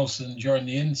Stuart Donaldson, during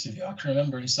the interview, I can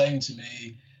remember him saying to me,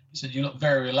 he said, you look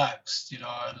very relaxed,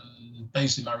 and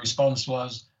basically my response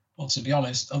was, well, to be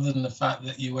honest, other than the fact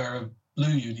that you wear a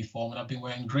blue uniform and I've been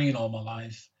wearing green all my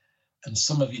life, and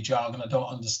some of your jargon I don't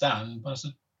understand, but I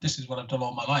said, this is what I've done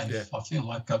all my life. Yeah. I feel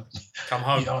like I've come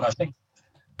home. And I think,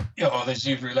 as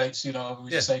you relate to,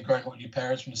 we just say growing up with your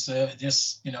parents from the service,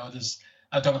 just,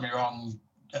 don't get me wrong,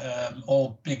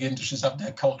 all big industries have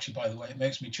their culture, by the way. It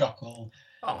makes me chuckle.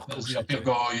 Oh, of course. People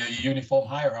go, your uniform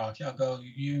hierarchy. I go,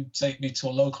 you take the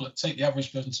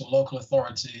average person to a local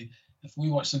authority. If we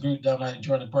watch the group down there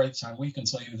during a break time, we can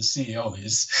tell you who the CEO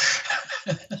is.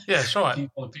 Yeah, that's right.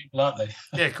 People are people, aren't they?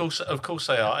 Yeah, of course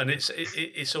they are, and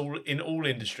it's all in all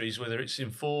industries, whether it's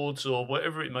in Fords or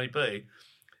whatever it may be.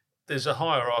 There's a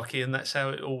hierarchy, and that's how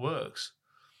it all works.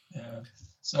 Yeah.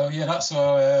 So yeah, that's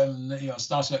how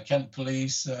started at Kent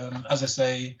Police. As I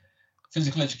say,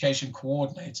 physical education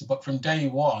coordinator. But from day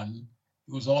one,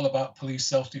 it was all about police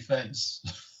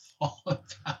self-defense. All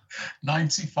about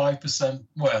 95%,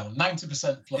 well,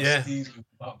 90% plus easily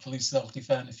about police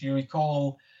self-defense. If you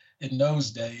recall, in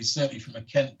those days, certainly from a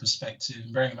Kent perspective,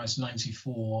 bearing in mind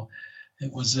 94,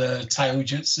 it was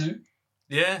taijutsu.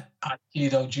 Yeah.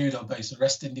 Aikido, judo based,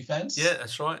 arrest in defense. Yeah,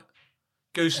 that's right.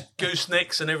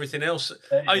 Goosenecks and everything else.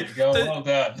 There you go. Well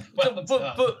done.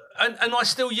 But I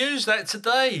still use that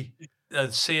today.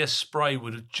 CS spray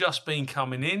would have just been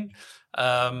coming in.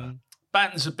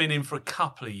 Battens have been in for a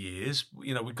couple of years.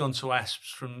 You know, we've gone to asps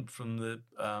from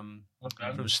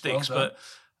sticks,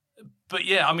 but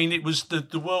yeah, I mean, it was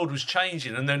the world was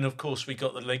changing, and then of course we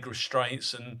got the leg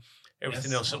restraints and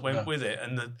everything else that went with it.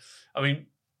 And I mean,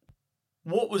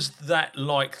 what was that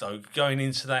like though? Going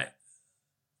into that,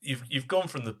 you've gone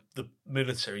from the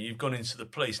military, you've gone into the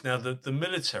police. Now the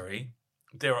military,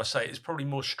 dare I say, is probably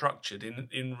more structured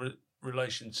in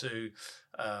relation to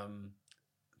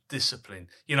discipline.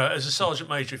 You know, as a sergeant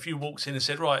major, if you walked in and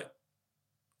said, right,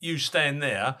 you stand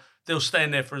there, they'll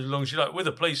stand there for as long as you like. With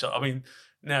the police, I mean,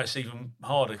 now it's even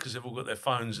harder because they've all got their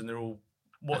phones and they're all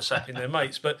WhatsApping their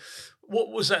mates. But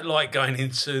what was that like going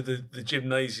into the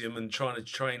gymnasium and trying to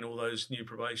train all those new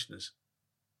probationers?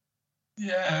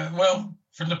 Yeah, well,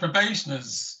 from the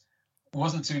probationers, it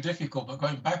wasn't too difficult, but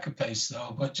going back a pace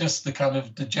though, but just the kind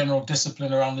of the general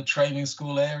discipline around the training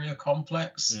school area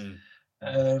complex.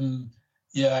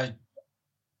 Yeah,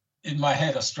 in my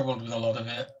head, I struggled with a lot of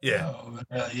it.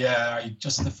 Yeah.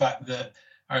 Just the fact that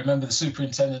I remember the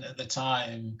superintendent at the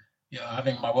time,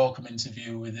 having my welcome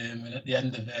interview with him, and at the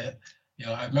end of it,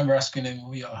 I remember asking him,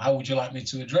 how would you like me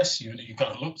to address you? And he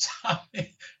kind of looked at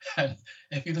me, and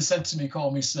if he'd have said to me,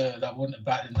 call me sir, that wouldn't have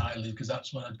batted an eyelid because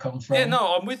that's where I'd come from. Yeah,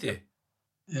 no, I'm with you.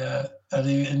 Yeah, and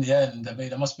in the end, I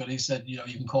mean, I must admit, he said, you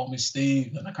can call me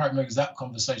Steve, and I can't remember exact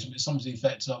conversation, but it's something to the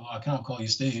effect of, I can't call you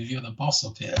Steve, you're the boss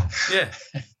up here.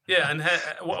 Yeah, and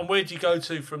where do you go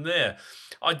to from there?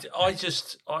 I'm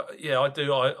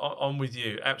with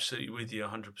you, absolutely with you,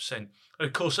 100%.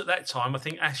 Of course, at that time, I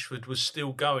think Ashford was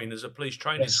still going as a police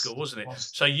training school, wasn't it?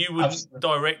 So you wouldn't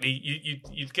directly,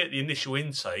 you'd get the initial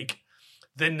intake,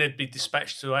 then they'd be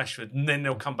dispatched to Ashford, and then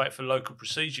they'll come back for local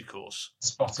procedure course.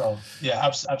 Spot on. Yeah,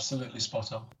 absolutely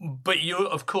spot on. But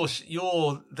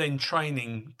you're then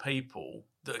training people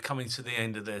that are coming to the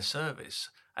end of their service,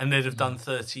 and they'd have done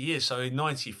 30 years. So in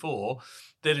 94,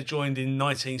 they'd have joined in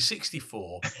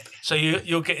 1964. So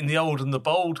you're getting the old and the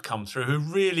bold come through who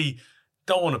really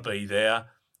don't want to be there.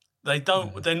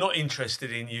 They're not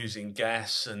interested in using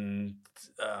gas and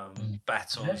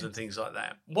batons and things like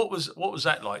that. What was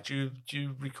that like? Do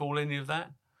you recall any of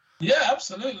that? Yeah,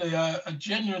 absolutely. I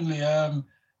genuinely, and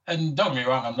don't get me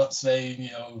wrong, I'm not saying,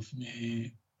 for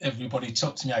me, everybody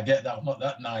took to me. I get that. I'm not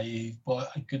that naive,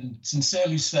 but I can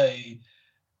sincerely say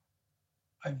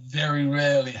I very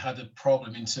rarely had a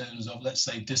problem in terms of, let's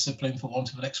say, discipline, for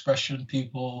want of an expression.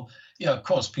 People, of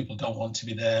course, people don't want to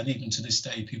be there. And even to this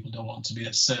day, people don't want to be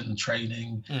at certain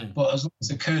training. But as long as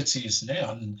the courteous,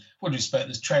 and with respect,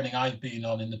 there's training I've been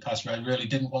on in the past where I really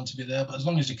didn't want to be there. But as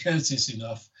long as you're courteous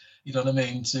enough, you know what I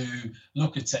mean, to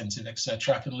look attentive,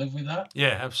 etc., I can live with that.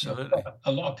 Yeah, absolutely.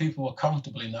 A lot of people were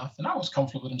comfortable enough, and I was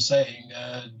comfortable with them saying,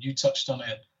 you touched on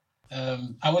it.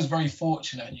 I was very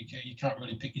fortunate, and you can't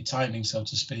really pick your timing, so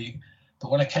to speak.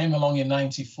 But when I came along in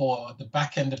 94, at the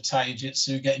back end of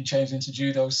taijutsu, getting changed into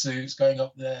judo suits, going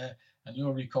up there, and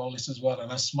you'll recall this as well,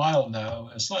 and I smile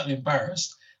now, slightly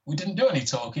embarrassed. We didn't do any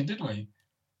talking, did we?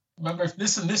 Remember, if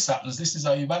this and this happens, this is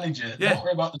how you manage it. Yeah. Don't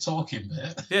worry about the talking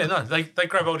bit. Yeah, no, they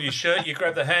grab hold of your shirt, you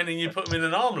grab the hand, and you put them in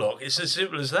an arm lock. It's as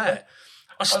simple as that.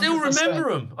 I still 100%.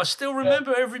 Remember them. I still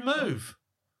remember every move.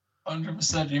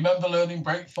 100%. You remember learning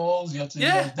break falls? You had to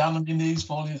go down on your knees,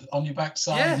 fall on your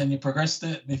backside, and then you progressed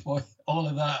it before all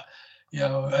of that.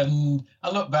 And I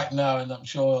look back now, and I'm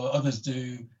sure others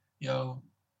do,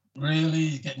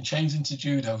 really getting changed into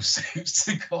judo suits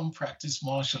to go and practice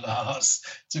martial arts,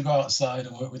 to go outside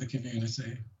and work with the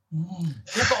community. Yeah,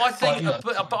 but I think,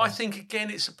 but I think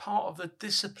again, it's a part of the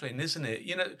discipline, isn't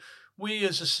it? We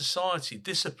as a society,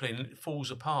 discipline falls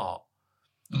apart,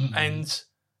 and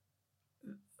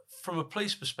from a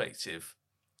police perspective,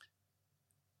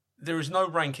 there is no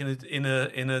rank in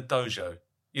a dojo.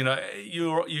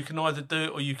 You can either do it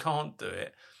or you can't do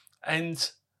it,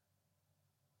 and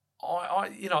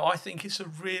I think it's a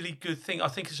really good thing. I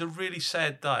think it's a really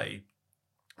sad day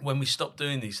when we stop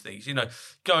doing these things,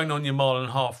 going on your mile and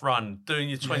a half run, doing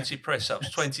your 20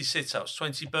 press-ups, 20 sit-ups,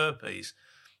 20 burpees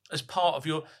as part of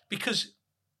your... Because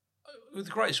with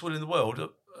the greatest will in the world,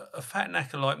 a fat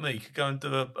knacker like me could go and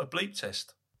do a bleep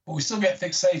test. But we still get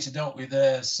fixated, don't we?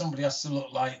 There, somebody has to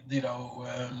look like,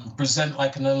 present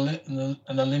like an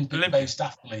Olympic-based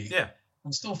athlete. Yeah.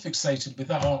 We're still fixated with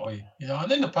that, aren't we?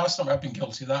 And in the past, I've been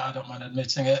guilty of that. I don't mind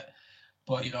admitting it.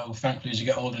 But, thankfully, as you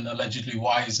get older and allegedly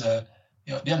wiser,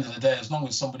 at the end of the day, as long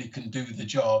as somebody can do the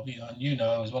job, and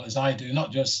as well as I do,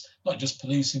 not just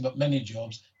policing, but many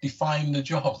jobs, define the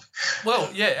job. Well,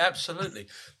 yeah, absolutely.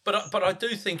 But I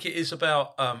do think it is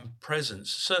about presence,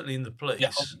 certainly in the police.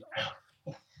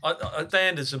 Yeah.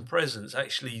 Standards and presence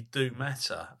actually do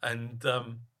matter. And,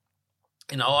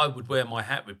 I would wear my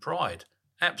hat with pride.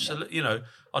 Absolutely. Yeah.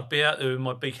 I'd be out there with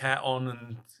my big hat on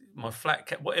and my flat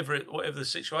cap, whatever the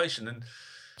situation, and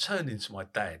turned into my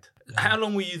dad. Yeah. How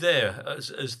long were you there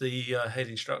as the head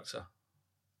instructor?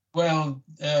 Well,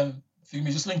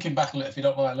 just linking back a little, if you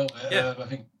don't mind, a little bit. Yeah. I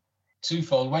think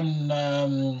twofold. When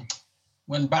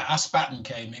Batten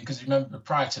came in, because remember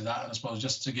prior to that, and I suppose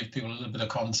just to give people a little bit of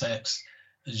context,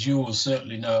 as you will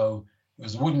certainly know, it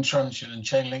was a wooden truncheon and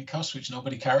chain link cuffs, which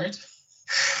nobody carried.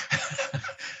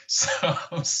 So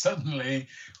suddenly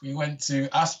we went to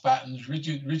Batten's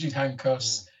rigid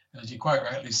handcuffs. As you quite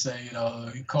rightly say,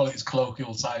 you call it its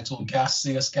colloquial title, gas,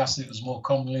 it was more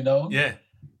commonly known. Yeah.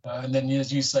 And then,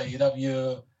 as you say, you'd have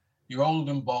your old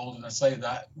and bold, and I say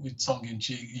that with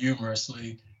tongue-in-cheek,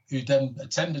 humorously, who then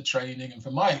attend the training. And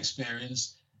from my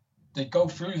experience, they go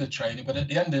through the training, but at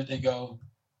the end of it, they go,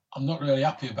 I'm not really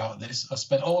happy about this. I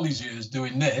spent all these years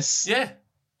doing this. Yeah.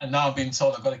 And now I'm being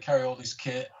told I've got to carry all this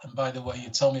kit. And by the way, you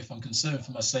tell me if I'm concerned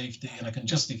for my safety and I can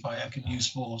justify it, I can use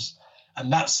force.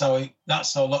 And that's how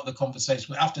a lot of the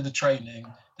conversation, after the training,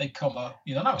 they come up,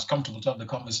 now it's comfortable to have the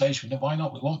conversation. Why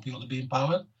not? We want people to be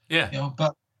empowered. Yeah.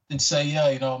 But they'd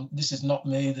say, this is not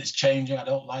me, that's changing, I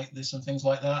don't like this and things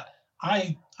like that.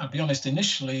 I'll be honest,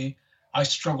 initially, I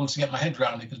struggled to get my head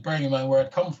around it because bearing in mind where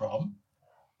I'd come from,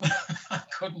 I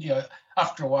couldn't,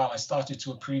 after a while, I started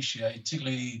to appreciate,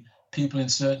 particularly people in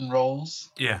certain roles.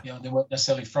 Yeah. They weren't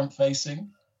necessarily front-facing.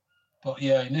 But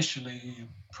yeah, initially,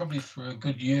 probably for a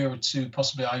good year or two,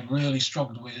 possibly, I really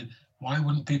struggled with why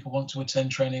wouldn't people want to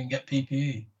attend training and get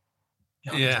PPE?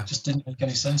 It just didn't make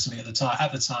any sense to me at the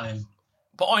time.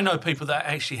 But I know people that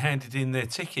actually handed in their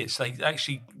tickets. They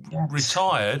actually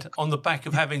retired on the back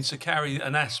of having to carry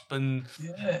an Aspen.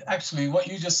 Yeah, actually, what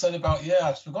you just said about,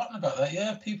 I'd forgotten about that.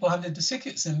 Yeah, people handed the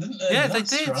tickets in, didn't they? Yeah, they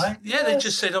did. Right. Yeah, they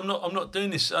just said, I'm not doing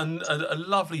this. And a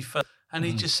lovely fellow. And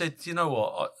he just said, you know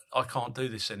what, I can't do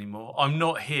this anymore. I'm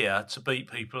not here to beat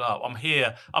people up. I'm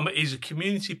here. He's a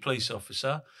community police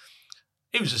officer.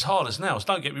 He was as hard as nails,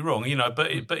 don't get me wrong, but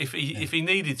if he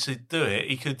needed to do it,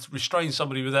 he could restrain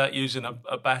somebody without using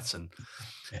a baton.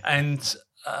 Yeah.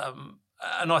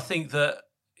 And I think that,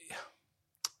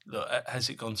 look, has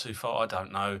it gone too far? I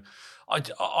don't know.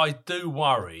 I do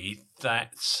worry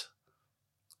that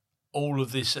all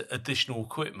of this additional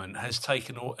equipment has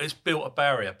it's built a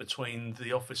barrier between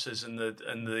the officers and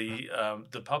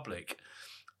the public,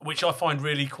 which I find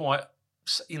really quite,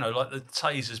 like the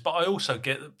tasers. But I also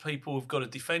get that people have got to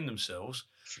defend themselves.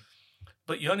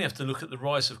 But you only have to look at the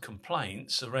rise of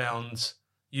complaints around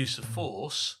use of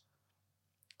force.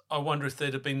 I wonder if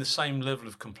there'd have been the same level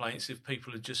of complaints if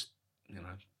people had just,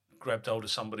 grabbed hold of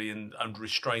somebody and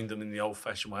restrained them in the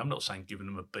old-fashioned way. I'm not saying giving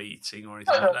them a beating or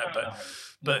anything like that,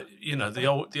 but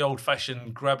the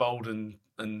old-fashioned grab hold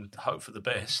and hope for the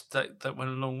best, that went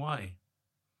a long way.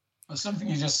 Well, something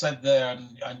you just said there,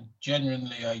 and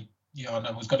genuinely, and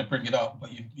I was going to bring it up, but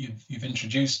you've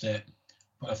introduced it.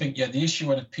 But I think, the issue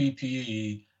with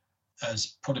PPE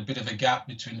has put a bit of a gap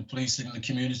between the policing and the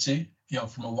community,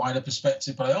 from a wider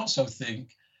perspective. But I also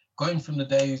think going from the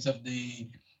days of the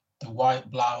white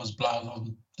blouse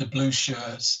on the blue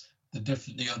shirts, the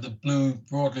different, the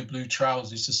broadly blue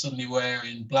trousers, to suddenly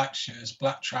wearing black shirts,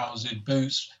 black trousers,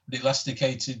 boots, the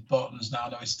elasticated buttons. Now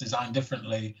it's designed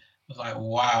differently. I was like,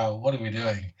 wow, what are we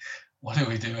doing? What are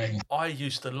we doing? I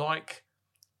used to like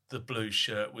the blue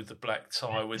shirt with the black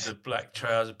tie, with the black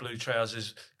trousers, blue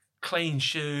trousers, clean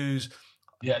shoes.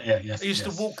 Yes. I used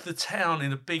to walk the town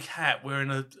in a big hat, wearing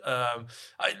look,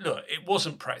 it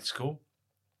wasn't practical,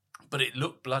 but it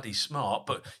looked bloody smart.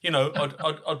 But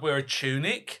I'd wear a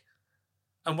tunic,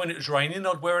 and when it was raining,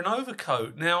 I'd wear an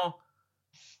overcoat. Now,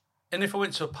 and if I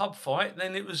went to a pub fight,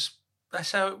 then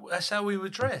that's how we were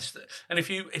dressed. And if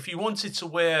you wanted to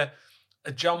wear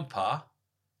a jumper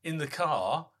in the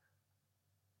car,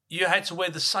 you had to wear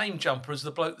the same jumper as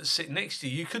the bloke that's sitting next to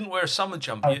you. You couldn't wear a summer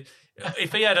jumper.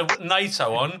 If he had a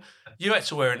NATO on, you had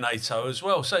to wear a NATO as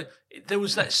well. So there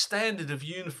was that standard of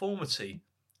uniformity.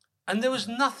 And there was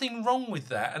nothing wrong with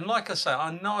that. And like I say,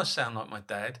 I know I sound like my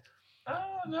dad,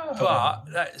 no. but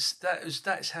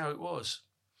that's how it was.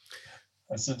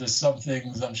 So there's some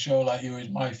things I'm sure, like you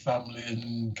in my family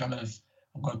and kind of,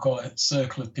 I'm going to call it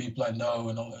circle of people I know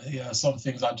and all. Yeah, some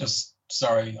things I'm just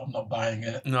sorry, I'm not buying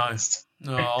it. No,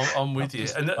 I'm with you.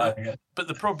 But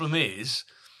the problem is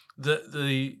that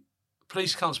the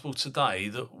police constable today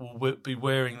that will be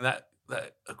wearing that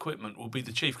equipment will be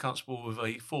the chief constable of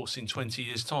a force in 20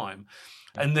 years' time.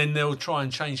 And then they'll try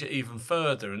and change it even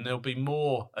further, and there'll be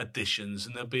more additions,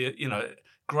 and there'll be,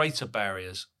 greater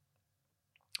barriers.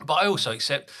 But I also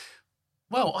accept,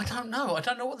 well, I don't know. I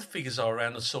don't know what the figures are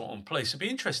around assault on police. It'd be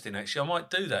interesting, actually. I might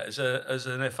do that as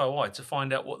an FOI to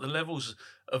find out what the levels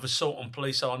of assault on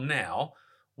police are now,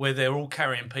 where they're all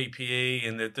carrying PPE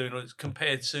and they're doing it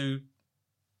compared to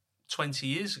 20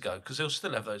 years ago, because they'll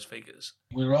still have those figures.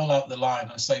 We roll out the line,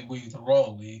 I say we, the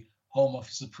Royal we, Home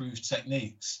Office approved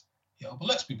techniques. But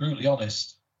let's be brutally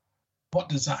honest. What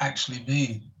does that actually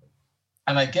mean?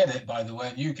 And I get it, by the way,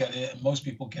 and you get it, and most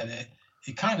people get it.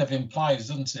 It kind of implies,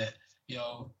 doesn't it?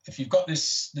 If you've got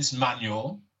this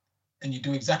manual and you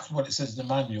do exactly what it says in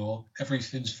the manual,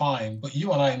 everything's fine. But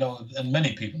you and I know, and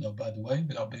many people know, by the way,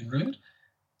 without being rude,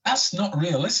 that's not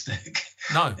realistic.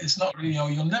 No. It's not,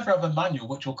 you'll never have a manual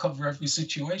which will cover every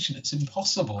situation. It's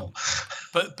impossible.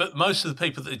 But most of the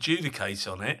people that adjudicate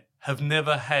on it have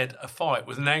never had a fight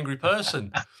with an angry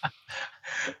person.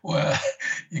 Well,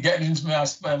 you're getting into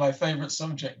my favourite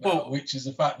subject now, which is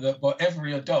the fact that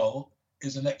every adult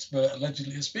is an expert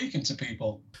allegedly at speaking to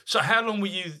people. So how long were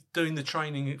you doing the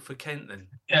training for Kent then?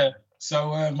 Yeah,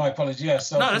 so my apologies. Yeah,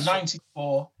 so in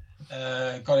 94,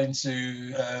 got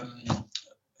into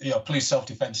police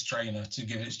self-defence trainer, to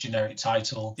give it its generic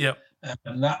title. Yep.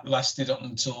 And that lasted up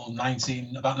until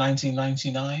about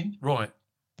 1999. Right.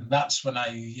 And that's when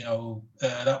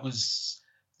that was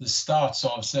the start,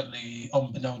 certainly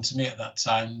unbeknown to me at that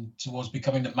time, towards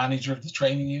becoming the manager of the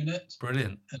training unit.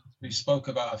 Brilliant. And we spoke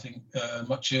about, I think,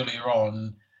 much earlier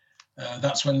on,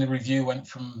 that's when the review went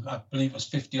from, I believe it was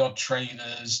 50-odd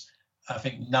trainers. I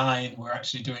think 9 were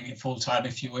actually doing it full-time,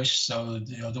 if you wish. So,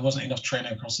 there wasn't enough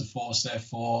training across the force.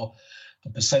 Therefore,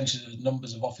 the percentage of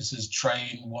numbers of officers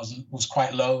trained was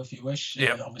quite low, if you wish.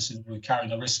 Yeah. Obviously, we were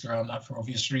carrying a risk around that for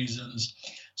obvious reasons.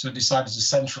 So we decided to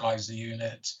centralise the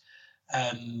unit.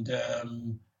 And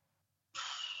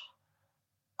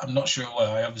I'm not sure,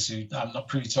 I'm not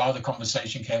privy to how the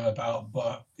conversation came about,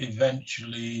 but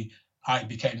eventually I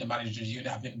became the manager of the unit,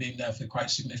 having been there for quite a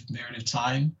significant period of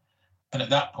time. And at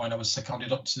that point, I was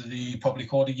seconded up to the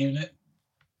public order unit.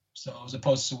 So as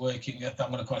opposed to working at,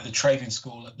 I'm going to call it the training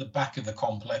school at the back of the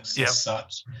complex, yep, as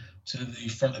such, to the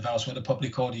front of the house where the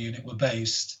public order unit were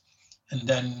based. And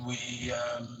then we,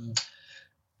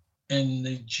 in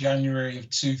the January of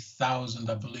 2000,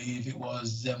 I believe it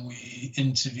was, then we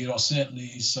interviewed, or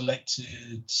certainly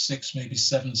selected 6, maybe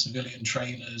 7 civilian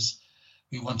trainers.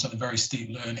 We went on a very steep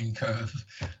learning curve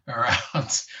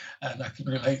around, and I can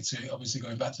relate to it, obviously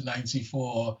going back to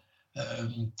 94,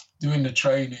 doing the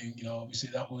training, obviously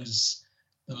that was,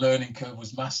 the learning curve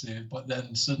was massive, but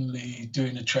then suddenly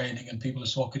doing the training and people are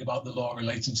talking about the law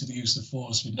relating to the use of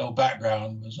force with no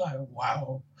background was like,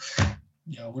 wow.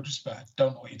 With respect,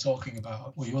 don't know what you're talking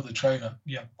about. Well, you're the trainer.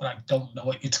 Yeah, but I don't know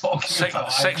what you're talking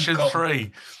about. Section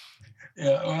 3.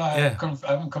 Yeah, well, I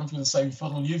haven't come through the same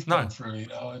funnel you've come through,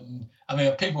 And I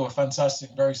mean, people were fantastic,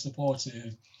 very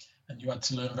supportive, and you had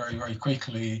to learn very, very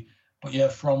quickly. But yeah,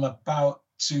 from about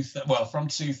from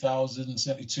 2000,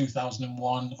 certainly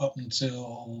 2001, up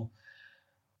until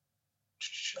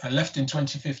I left in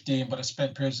 2015, but I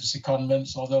spent periods of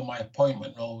secondments. Although my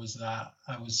appointment role was that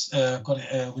I was got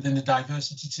it within the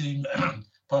diversity team,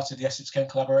 part of the Essex-Kent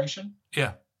collaboration.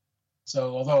 Yeah.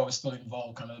 So although I was still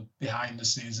involved kind of behind the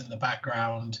scenes in the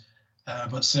background,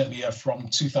 but certainly from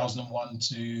 2001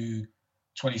 to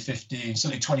 2015,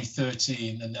 certainly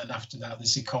 2013, and then after that, the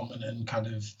secondment and kind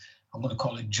of, I'm going to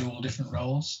call it dual different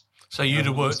roles. So you'd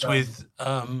have worked with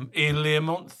Ian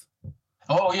Learmonth?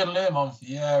 Oh, Ian Learmonth,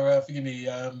 yeah, forgive me.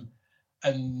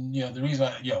 And, the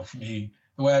reason, for me,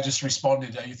 the way I just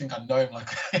responded, you think I know him like,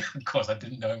 of course I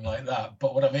didn't know him like that.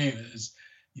 But what I mean is,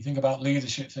 you think about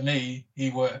leadership, for me, he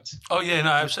worked. Oh, yeah,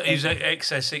 no, absolutely. He's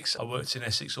ex-Essex. I worked in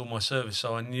Essex all my service,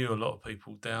 so I knew a lot of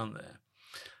people down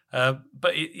there.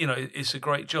 But, it's a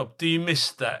great job. Do you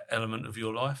miss that element of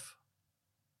your life?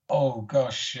 Oh,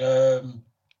 gosh.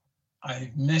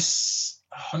 I miss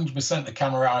 100% the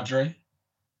camaraderie.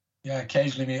 Yeah,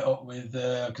 occasionally meet up with,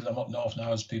 because I'm up north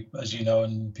now, as you know,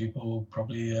 and people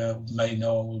probably may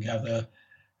know or will gather.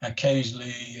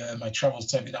 Occasionally, my travels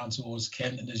take me down towards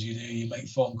Kent, and as you do, you make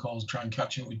phone calls, try and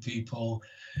catch up with people.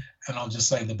 And I'll just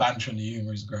say the banter and the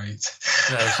humour is great.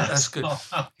 That's good.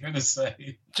 I'm going to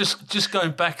say. Just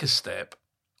going back a step,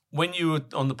 when you were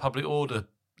on the public order,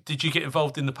 did you get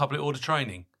involved in the public order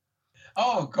training?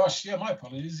 Oh, gosh, yeah, my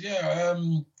apologies. Yeah,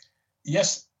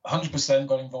 yes, 100%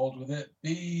 got involved with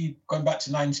it. Going back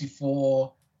to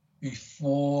 94,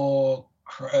 before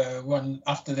when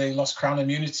after they lost Crown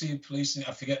immunity, policing,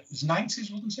 I forget, it was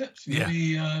 90s, wasn't it?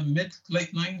 Maybe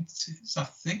late 90s, I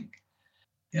think.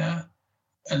 Yeah.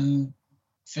 And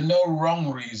for no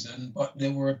wrong reason, but they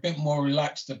were a bit more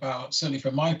relaxed about, certainly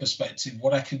from my perspective,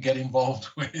 what I could get involved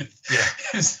with,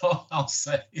 is all I'll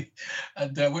say.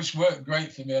 And which worked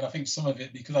great for me. And I think some of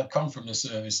it, because I'd come from the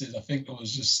services, I think there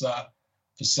was just that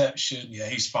perception,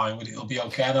 he's fine with it, he'll be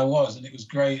okay. And I was, and it was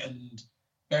great. And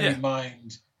bear in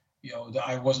mind, that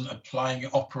I wasn't applying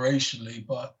it operationally,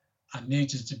 but I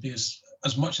needed to be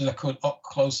as much as I could up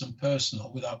close and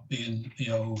personal without being,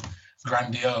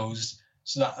 grandiose,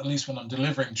 so that at least when I'm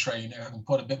delivering training, I can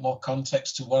put a bit more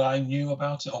context to what I knew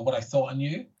about it or what I thought I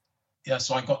knew. Yeah,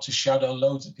 so I got to shadow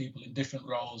loads of people in different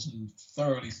roles and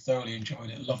thoroughly enjoyed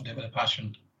it, loved it with a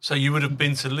passion. So you would have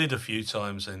been to Lyd a few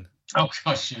times then? Oh,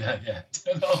 gosh, yeah.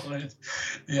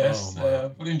 Yes,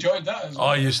 but enjoyed that as well.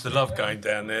 I used to love going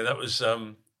down there. That was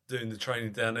doing the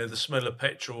training down there, the smell of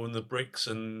petrol and the bricks,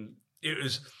 and it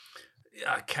was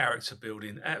character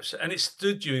building. Absolutely. And it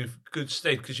stood you in good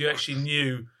stead because you actually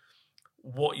knew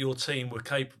what your team were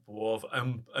capable of,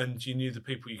 and you knew the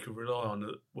people you could rely on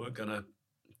that weren't going to,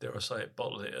 dare I say it,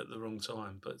 bottle it at the wrong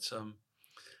time. But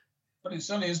it's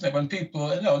only, isn't it, when people,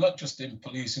 not just in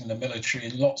policing, the military,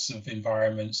 in lots of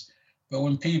environments, but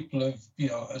when people have,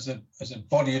 as a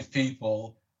body of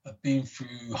people, have been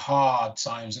through hard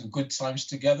times and good times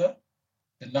together,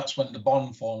 then that's when the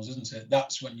bond forms, isn't it?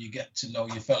 That's when you get to know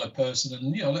your fellow person.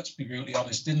 And, let's be really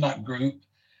honest, in that group,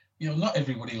 not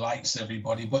everybody likes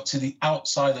everybody, but to the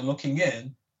outsider looking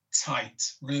in, tight,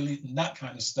 really, and that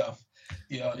kind of stuff.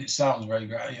 And it sounds very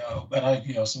great. And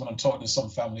I, so when I'm talking to some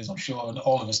families, I'm sure, and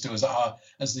all of us do,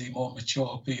 as the more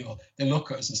mature people, they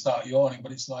look at us and start yawning.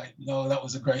 But it's like, no, that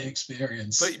was a great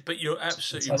experience. But you're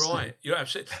absolutely right. You're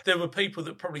absolutely. There were people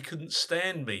that probably couldn't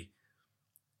stand me,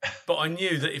 but I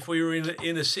knew that if we were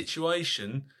in a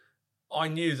situation, I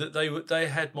knew that they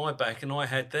had my back and I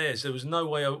had theirs. There was no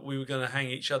way we were going to hang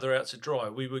each other out to dry.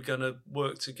 We were going to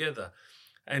work together.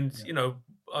 And,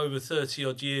 over 30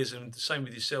 odd years, and the same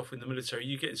with yourself in the military,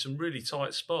 you get in some really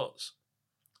tight spots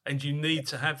and you need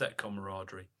to have that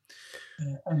camaraderie.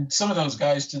 And some of those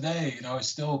guys today, it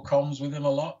still comes with them a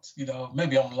lot,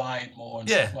 maybe online more and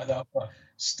stuff like that, but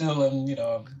still, and,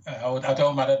 I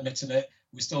don't mind admitting it,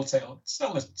 we still tell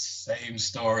the same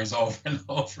stories over and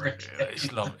over again. Yeah,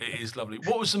 it is lovely.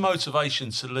 What was the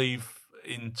motivation to leave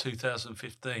in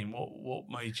 2015? What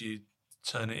made you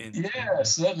turn it in? Yeah,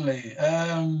 certainly.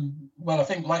 Well, I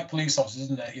think like police officers,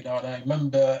 isn't it? And I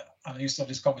remember, and I used to have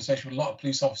this conversation with a lot of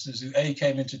police officers who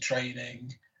came into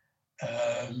training,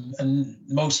 and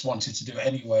most wanted to do it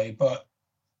anyway. But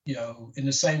in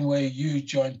the same way you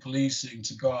joined policing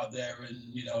to go out there and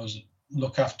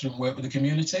look after and work with the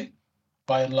community,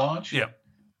 by and large. Yeah.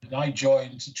 And I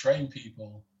joined to train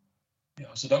people.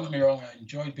 So don't get me wrong, I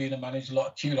enjoyed being a manager. A lot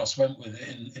of kudos went with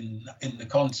it in the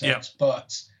context,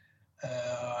 but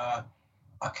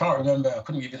I can't remember, I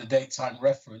couldn't give you the date time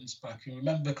reference, but I can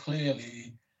remember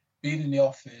clearly being in the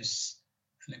office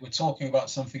and they were talking about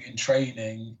something in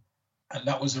training, and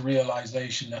that was a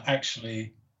realization that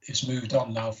actually it's moved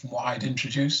on now from what I'd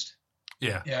introduced.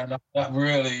 Yeah. Yeah, and that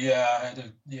really,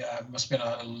 it must have been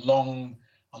a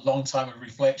long time of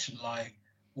reflection, like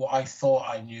what I thought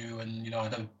I knew, and I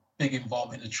had a big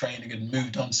involvement in the training and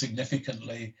moved on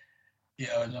significantly.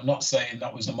 And I'm not saying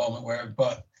that was the moment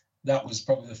but that was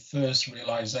probably the first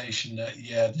realization that,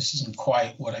 this isn't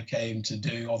quite what I came to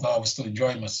do, although I was still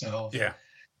enjoying myself. Yeah.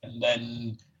 And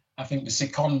then I think the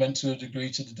secondment to a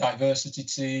degree to the diversity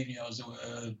team, as they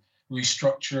were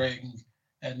restructuring.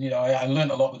 And, I learned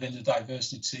a lot within the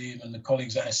diversity team, and the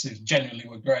colleagues at Essex genuinely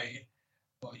were great.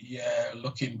 But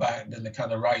looking back, then the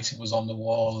kind of writing was on the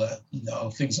wall that,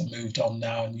 things have moved on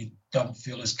now and you don't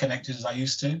feel as connected as I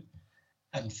used to.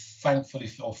 And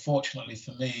thankfully, or fortunately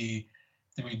for me,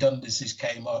 the redundancies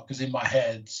came up because in my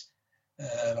head,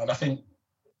 and I think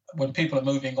when people are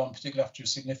moving on, particularly after a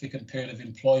significant period of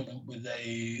employment with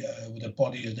a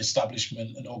body, an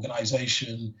establishment, an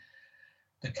organisation,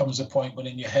 there comes a point when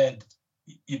in your head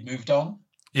you've moved on.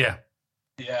 Yeah.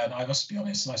 Yeah, and I must be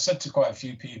honest, and I said to quite a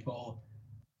few people,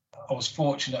 I was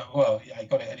fortunate. Well, I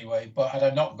got it anyway, but had I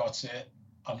not got it,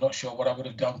 I'm not sure what I would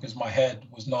have done because my head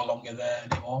was no longer there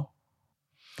anymore.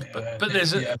 But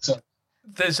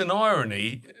there's an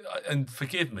irony, and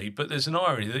forgive me, but there's an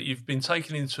irony that you've been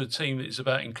taken into a team that is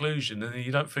about inclusion, and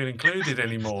you don't feel included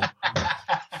anymore.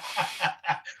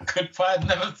 Good point.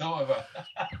 Never thought of it.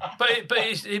 but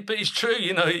it's true.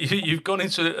 You know, you've gone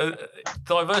into a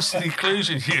diversity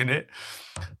inclusion unit,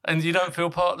 and you don't feel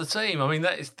part of the team. I mean,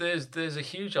 there's a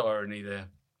huge irony there.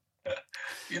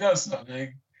 You know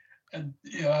something, and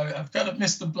I've kind of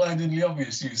missed the blindingly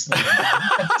obvious use of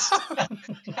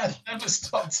I never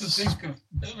stopped to think of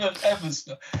ever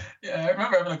stop. Yeah, I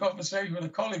remember having a conversation with a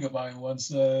colleague of mine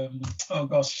once.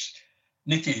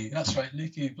 Nikki, that's right,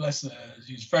 Nikki, bless her.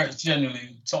 She's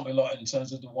genuinely taught me a lot in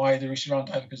terms of the wider issue around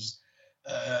that, because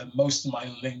most of my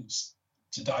links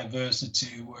to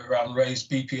diversity were around race,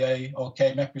 BPA, or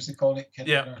KMEP as they call it,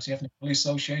 Minority Ethnic Police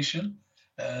Association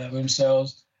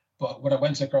themselves. But when I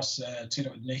went across to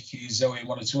with Nikki, Zoe, and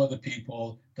one or two other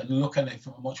people, then looking at it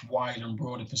from a much wider and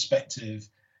broader perspective.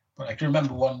 But I can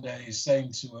remember one day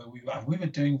saying to her, we were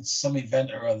doing some event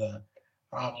or other.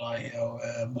 I'm like,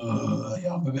 I'm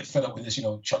a bit fed up with this,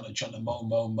 chunta,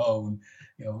 mo, and,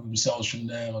 themselves from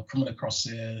there, I'm coming across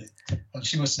here. And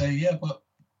she would say, yeah, but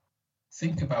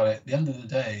think about it. At the end of the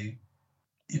day,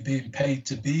 you're being paid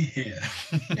to be here.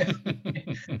 And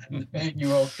they're paying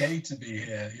you okay to be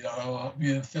here.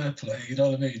 Fair play, you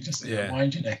know what I mean? Just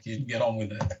mind your neck and get on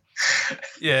with it.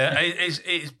 Yeah,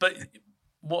 it's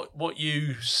but what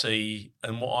you see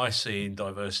and what I see in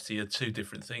diversity are two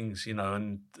different things,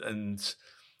 and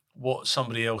what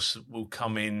somebody else will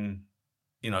come in,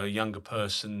 a younger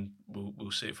person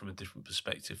will see it from a different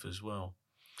perspective as well.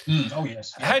 Oh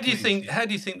yes. How do you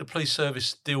think the police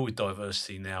service deal with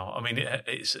diversity now? I mean,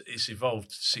 it's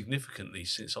evolved significantly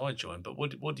since I joined. But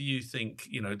what do you think?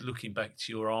 Looking back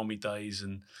to your army days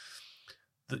and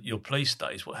your police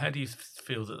days, how do you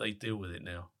feel that they deal with it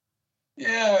now?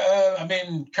 Yeah, I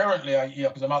mean, currently,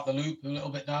 because I'm out the loop a little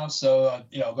bit now, so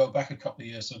I'll go back a couple of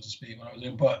years, so to speak, when I was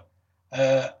in. But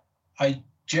I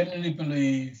genuinely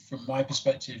believe, from my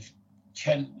perspective,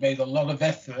 Kent made a lot of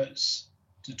efforts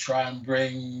to try and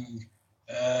bring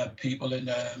people in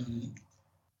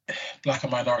Black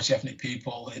and minority ethnic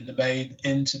people in the main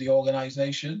into the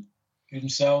organisation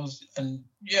themselves. And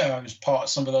I was part of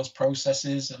some of those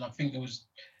processes, and I think there was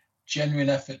genuine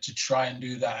effort to try and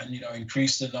do that and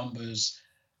increase the numbers.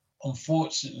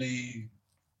 Unfortunately,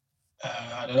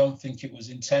 I don't think it was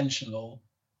intentional,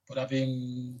 but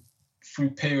having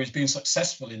through periods been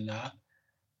successful in that,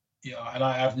 and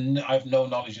I have no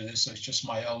knowledge of this, so it's just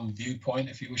my own viewpoint,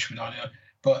 if you wish,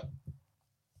 but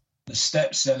the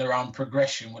steps then around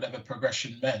progression, whatever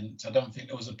progression meant, I don't think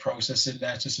there was a process in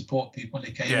there to support people when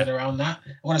they came in around that.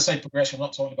 When I say progression, I'm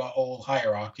not talking about all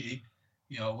hierarchy,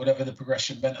 whatever the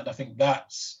progression meant. And I think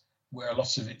that's where a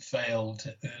lot of it failed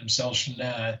themselves from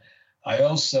there. I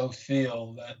also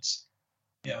feel that,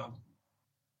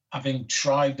 having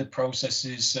tried the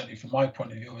processes, certainly from my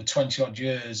point of view, over 20 odd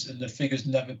years, and the figures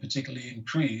never particularly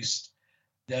increased,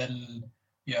 then,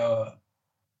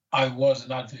 I was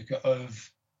an advocate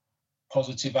of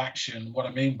positive action. What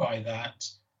I mean by that,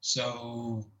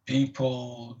 so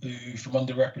people who from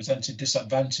underrepresented,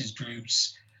 disadvantaged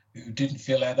groups who didn't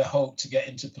feel they had a hope to get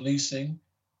into policing,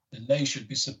 then they should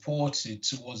be supported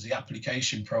towards the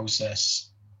application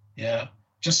process. Yeah,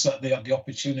 just so they have the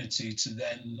opportunity to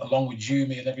then, along with you,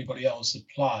 me, and everybody else,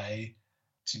 apply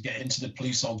to get into the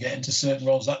police or get into certain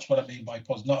roles. That's what I mean by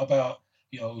positive. Not about,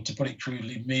 to put it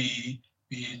crudely, me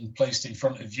being placed in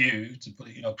front of you, to put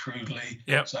it, crudely,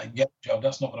 so I can get the job.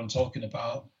 That's not what I'm talking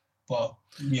about. But,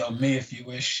 me, if you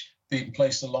wish, being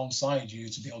placed alongside you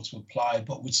to be able to apply,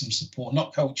 but with some support,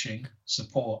 not coaching,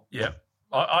 support. Yeah,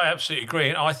 I absolutely agree.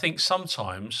 And I think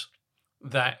sometimes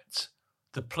that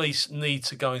the police need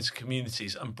to go into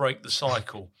communities and break the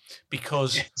cycle,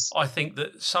 because I think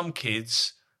that some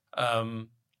kids,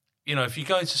 if you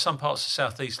go into some parts of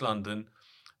Southeast London,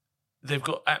 they've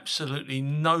got absolutely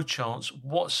no chance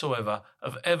whatsoever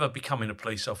of ever becoming a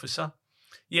police officer.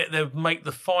 Yet they'll make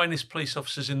the finest police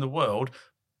officers in the world,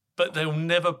 but they'll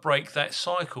never break that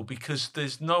cycle because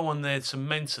there's no one there to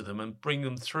mentor them and bring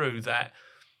them through that,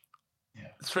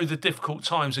 through the difficult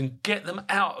times, and get them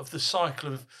out of the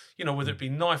cycle of, whether it be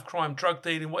knife crime, drug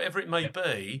dealing, whatever it may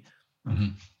be. Mm-hmm.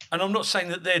 And I'm not saying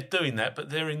that they're doing that,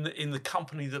 but they're in the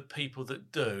company that people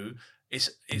that do is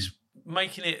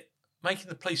making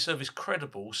the police service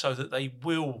credible so that they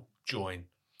will join.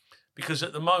 Because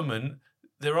at the moment,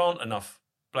 there aren't enough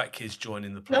black kids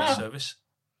joining the police service.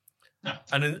 No.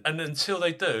 And until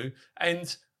they do,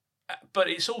 but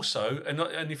it's also,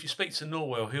 and if you speak to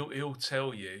Norwell, he'll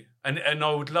tell you, and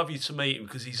I would love you to meet him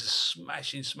because he's a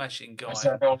smashing guy.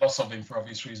 I know lots of him for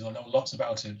obvious reasons. I know lots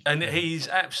about him. And he's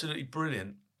absolutely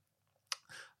brilliant.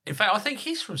 In fact, I think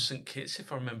he's from St Kitts,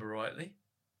 if I remember rightly.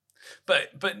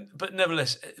 But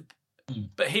nevertheless,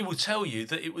 but he will tell you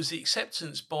that it was the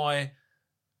acceptance by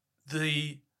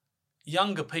the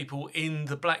younger people in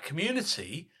the black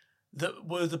community that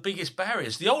were the biggest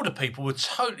barriers. The older people were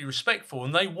totally respectful,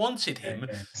 and they wanted him.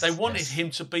 They wanted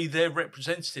him to be their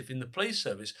representative in the police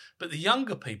service. But the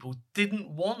younger people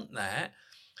didn't want that.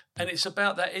 And it's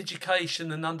about that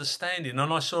education and understanding.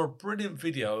 And I saw a brilliant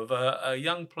video of a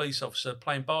young police officer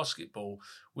playing basketball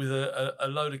with a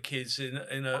load of kids in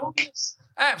a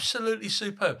absolutely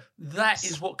superb. That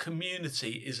is what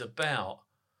community is about.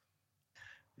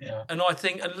 Yeah. And I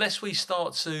think unless we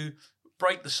start to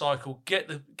break the cycle, get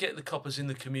the coppers in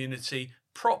the community,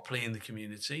 properly in the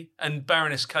community, and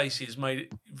Baroness Casey has made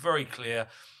it very clear,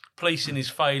 policing is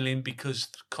failing because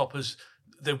coppers,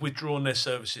 they've withdrawn their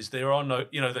services. There are no,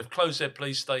 they've closed their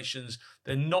police stations.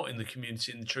 They're not in the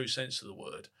community in the true sense of the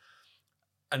word.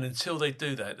 And until they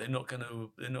do that, they're not going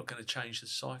to change the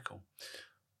cycle.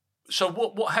 So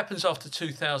what happens after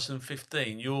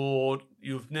 2015?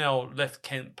 You've now left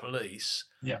Kent Police.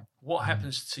 Yeah. What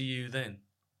happens to you then?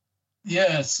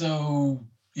 Yeah. So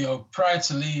prior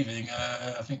to leaving,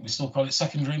 I think we still call it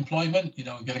secondary employment.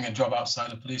 Getting a job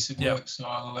outside of policing work. So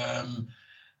I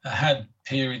had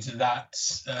periods of that,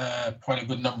 quite a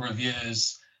good number of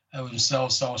years with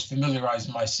sales. So I was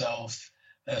familiarising myself,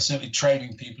 certainly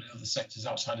training people in other sectors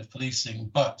outside of policing.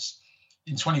 But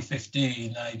in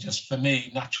 2015, I just, for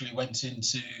me, naturally went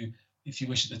into, if you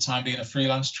wish at the time, being a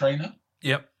freelance trainer.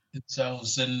 Yep. In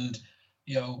sales. And,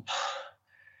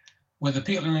 whether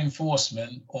people are in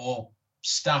enforcement or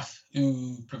staff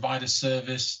who provide a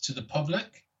service to the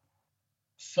public,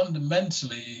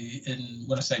 fundamentally,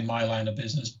 when I say my line of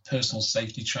business, personal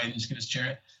safety training,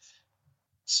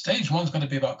 stage one's got to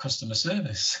be about customer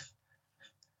service.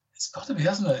 It's got to be,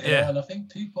 hasn't it? Yeah. And I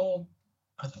think people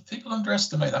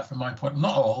underestimate that from my point.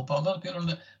 Not all, but a lot of people.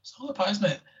 It's all about, isn't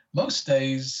it? Most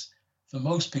days, for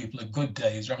most people, are good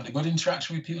days. You're having a good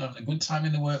interaction with people, having a good time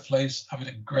in the workplace, having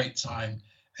a great time.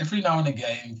 Every now and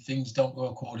again, things don't go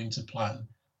according to plan.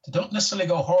 They don't necessarily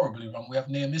go horribly wrong. We have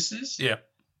near misses. Yeah.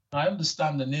 I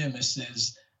understand the near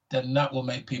misses, then that will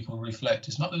make people reflect.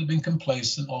 It's not that they've been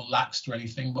complacent or laxed or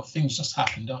anything, but things just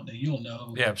happen, don't they? You'll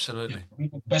know. Yeah, absolutely.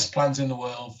 Best plans in the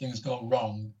world, things go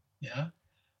wrong. Yeah.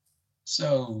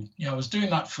 So, I was doing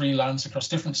that freelance across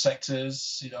different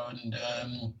sectors,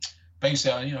 and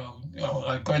basically,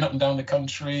 like going up and down the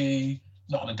country,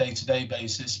 not on a day-to-day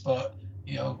basis, but,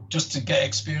 just to get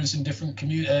experience in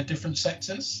different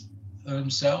sectors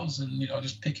themselves, and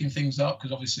just picking things up,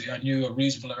 because obviously I knew a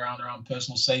reasonable around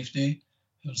personal safety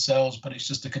themselves, but it's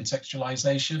just a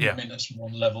contextualization. Yeah. I mean, that's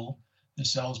one level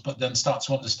themselves, but then start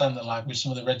to understand the language,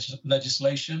 some of the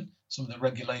legislation, some of the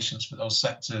regulations for those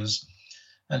sectors.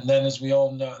 And then, as we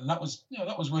all know, and that was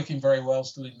working very well,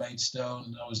 still in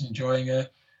Maidstone. I was enjoying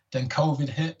it. Then COVID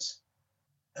hit,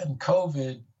 and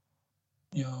COVID,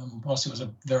 whilst it was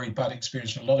a very bad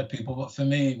experience for a lot of people, but for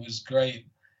me, it was great.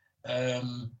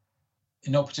 In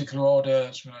no particular order,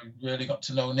 that's when I really got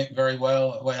to know Nick very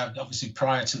well. Well, obviously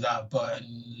prior to that, but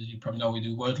you probably know we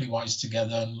do Wordly Wise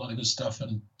together and a lot of good stuff.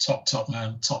 And top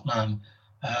man,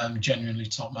 genuinely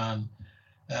top man.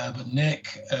 But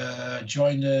Nick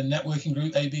joined a networking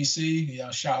group,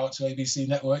 ABC. Shout out to ABC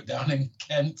Network down in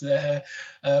Kent there.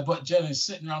 But generally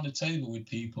sitting around the table with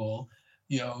people,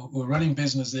 we're running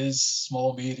businesses,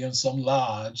 small, medium, some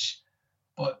large,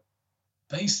 but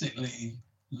basically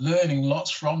learning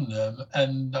lots from them.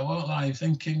 And I won't lie,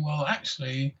 thinking, well,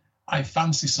 actually, I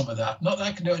fancy some of that. Not that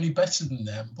I can do any better than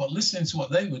them, but listening to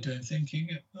what they were doing, thinking,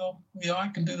 well, I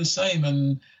can do the same.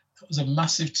 And it was a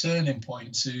massive turning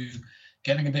point to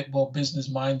getting a bit more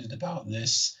business-minded about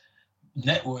this,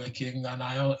 networking. And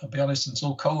I'll be honest,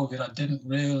 until COVID, I didn't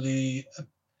really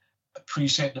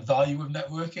appreciate the value of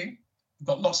networking. I've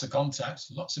got lots of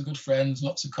contacts, lots of good friends,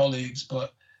 lots of colleagues,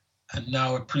 and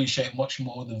now appreciate much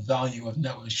more the value of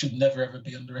networking. It should never, ever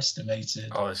be underestimated.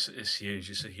 Oh, it's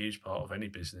huge. It's a huge part of any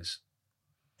business.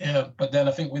 Yeah, but then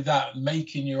I think with that,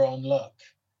 making your own luck,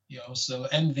 so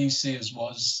NVC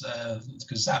was,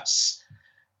 because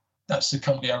that's the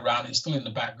company I ran. It's still in the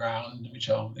background,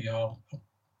 which I'll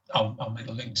make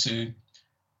a link to.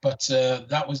 But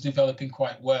that was developing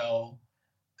quite well.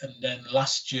 And then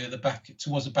last year,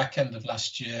 towards the back end of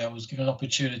last year, I was given an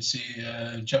opportunity.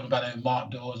 A gentleman by the name of Mark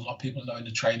Dawes, a lot of people know in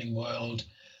the training world,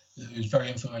 who's a very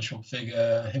influential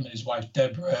figure. Him and his wife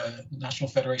Deborah, National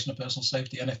Federation of Personal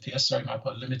Safety,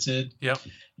 NFPS, Limited. Yep.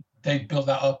 They built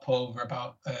that up over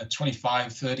about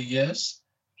 25, 30 years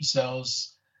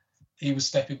themselves. He was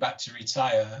stepping back to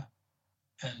retire,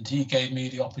 and he gave me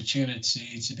the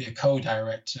opportunity to be a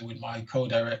co-director with my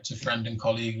co-director friend and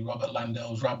colleague Rab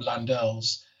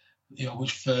Landells,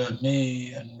 which for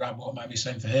me and Rab, what might be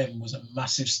saying for him, was a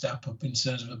massive step up in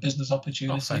terms of a business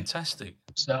opportunity. Oh, fantastic!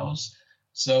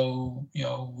 So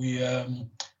we a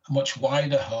much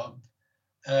wider hub.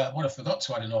 What I forgot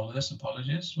to add in all of this,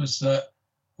 apologies, was that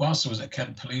whilst I was at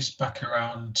Kent Police back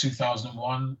around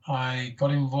 2001, I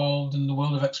got involved in the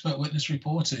world of expert witness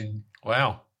reporting.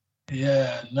 Wow.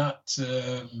 Yeah, and that,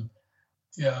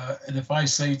 and if I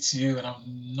say to you, and I'm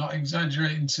not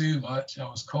exaggerating too much, I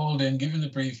was called in, given the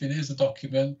briefing, here's the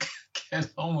document,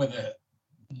 get on with it.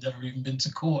 Never even been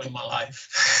to court in my life.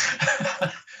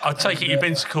 I take it you've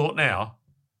been to court now?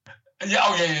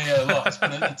 Yeah, lots.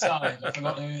 But at the time, I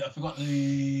forgot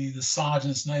the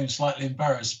sergeant's name. Slightly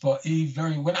embarrassed, but he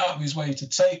went out of his way to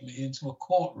take me into a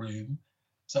courtroom,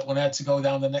 so that when I had to go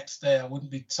down the next day, I wouldn't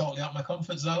be totally out of my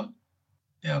comfort zone.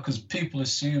 Because people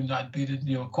assumed I'd been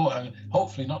in court. I mean,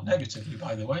 hopefully not negatively,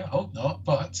 by the way. I hope not,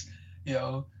 but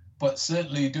but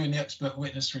certainly doing the expert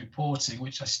witness reporting,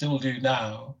 which I still do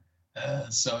now.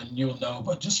 And you'll know,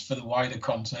 but just for the wider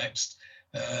context.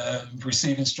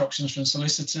 Receive instructions from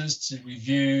solicitors to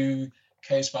review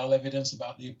case file evidence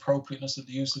about the appropriateness of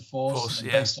the use of force, and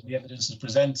based on the evidence that's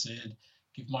presented,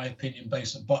 give my opinion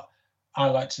based on. But I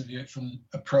like to view it from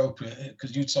appropriate,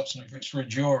 because you touched on it. It's for a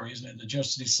jury, isn't it? The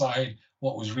judge to decide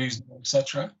what was reasonable,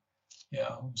 etc.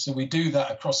 So we do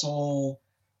that across all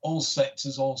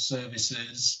sectors, all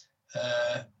services.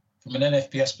 From an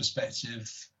NFPS perspective,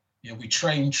 we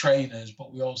train trainers,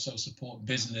 but we also support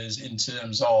business in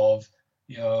terms of.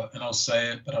 And I'll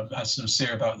say it, but I'm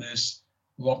sincere about this.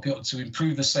 We want people to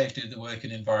improve the safety of the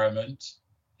working environment,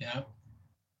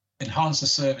 enhance the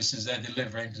services they're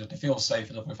delivering, because if they feel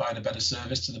safer, they'll provide a better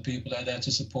service to the people they're there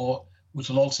to support, which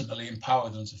will ultimately empower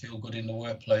them to feel good in the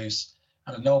workplace.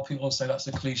 And I know people will say that's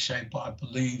a cliche, but I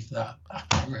believe that.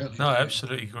 I really do. I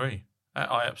absolutely agree.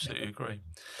 I absolutely agree.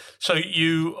 So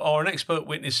you are an expert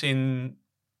witness in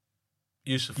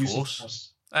use of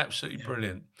force. Absolutely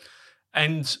brilliant.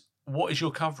 And what is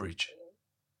your coverage?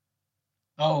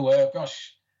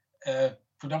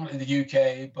 Predominantly the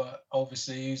UK, but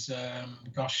overseas.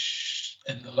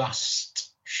 In the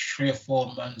last 3 or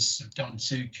 4 months, I've done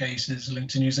 2 cases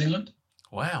linked to New Zealand.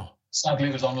 Wow. Sadly,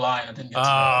 it was online. I didn't get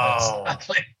to that.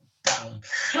 Sadly.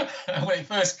 When it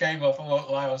first came up, I won't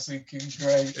lie, I was thinking,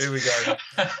 great. Here we go.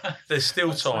 There's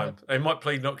still time. They might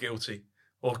plead not guilty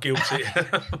or guilty.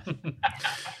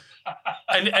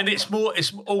 And it's more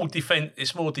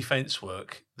defence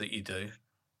work that you do.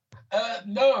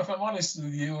 No, if I'm honest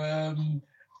with you,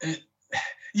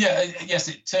 yes,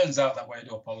 it turns out that way. I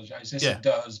do apologise. Yes, it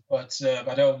does, but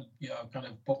I don't, kind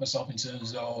of put myself in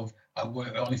terms of I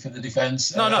work only for the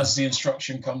defence. No. As the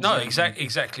instruction comes. No,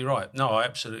 exactly right. No, I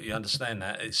absolutely understand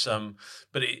that. It's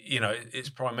but it's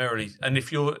primarily. And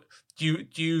if do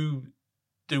you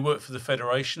do work for the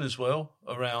Federation as well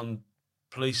around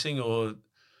policing or?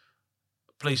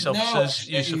 Police officers,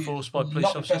 use of force by police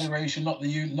officers? Not the Federation,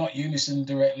 not Unison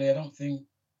directly. I don't think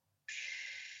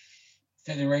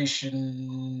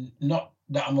Federation, not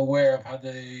that I'm aware of, had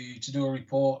to do a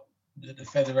report that the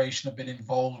Federation have been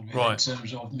involved with in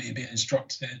terms of me being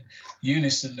instructed.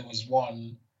 Unison, there was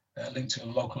one linked to a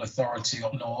local authority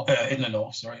up north, in the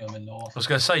north. Sorry, I'm in north. I was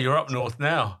going to say, you're up north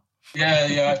now. Yeah,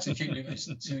 I have to keep, it's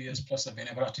 2 years plus I've been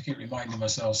here, but I have to keep reminding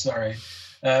myself, sorry.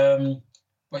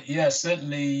 But yeah,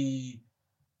 certainly...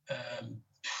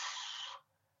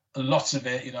 a lot of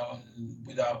it,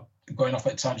 without going off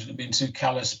at a tangent and being too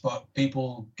callous, but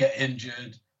people get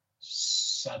injured.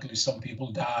 Sadly, some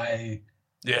people die.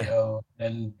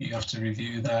 Then you have to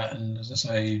review that, and as I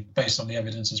say, based on the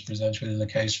evidence that's presented within the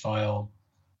case file,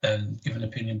 then give an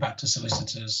opinion back to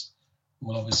solicitors, who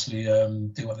will obviously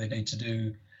do what they need to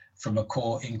do from a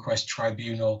court, inquest,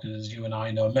 tribunal. Because as you and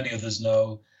I know, many others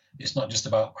know, it's not just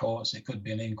about courts. It could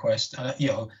be an inquest, and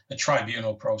a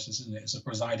tribunal process, isn't it? It's a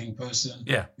presiding person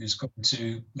who's going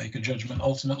to make a judgment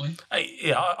ultimately.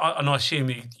 And I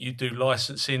assume you do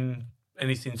licensing,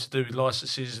 anything to do with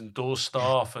licenses and door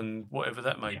staff and whatever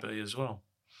that may be as well.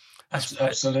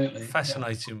 Absolutely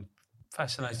fascinating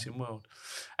world.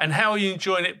 And how are you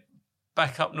enjoying it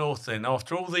back up north then?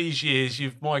 After all these years,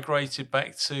 you've migrated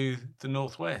back to the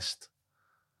northwest.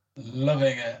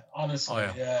 Loving it, honestly.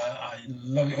 I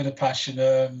love it with a passion.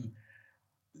 The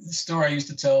story I used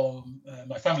to tell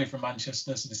my family from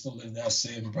Manchester, so they still live there. I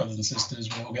see my brothers and sisters,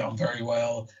 we all get on very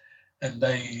well. And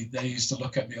they used to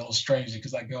look at me all strangely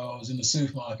because I was in the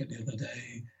supermarket the other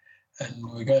day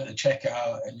and we go to check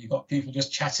out, and you've got people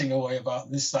just chatting away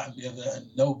about this, that, and the other, and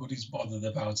nobody's bothered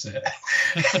about it.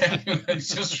 Everybody's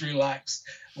just relaxed.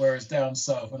 Whereas down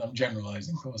south, and I'm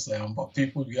generalising, of course I am, but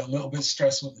people get a little bit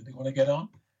stressed when they want to get on.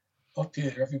 Up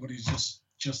here, everybody's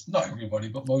just not everybody,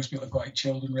 but most people are quite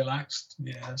chilled and relaxed.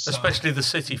 Yeah, so. Especially the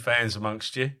City fans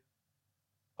amongst you.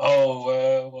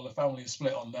 Oh, well, the family is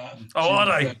split on that. And are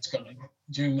they?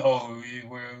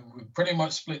 We're pretty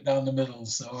much split down the middle.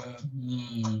 So,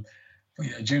 but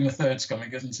yeah, June the 3rd's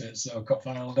coming, isn't it? So, cup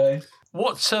final day.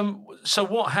 So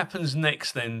what happens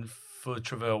next then for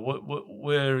Trevel?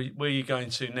 Where are you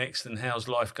going to next, and how's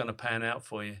life going to pan out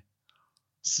for you?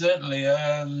 Certainly,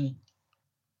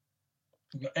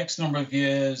 we've got X number of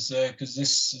years because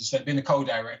this has been a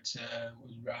co-director.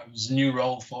 It was a new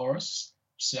role for us.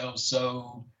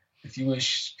 So if you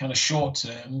wish, kind of short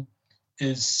term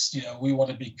is, we want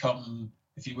to become,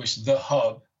 if you wish, the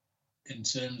hub in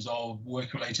terms of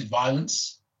work-related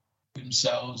violence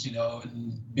themselves,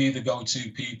 and be the go-to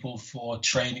people for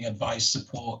training, advice,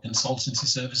 support, consultancy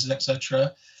services,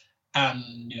 etc.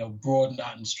 And, broaden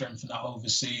that and strengthen that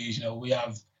overseas. We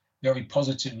have very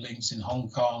positive links in Hong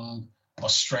Kong,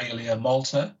 Australia,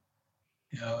 Malta.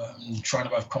 I'm trying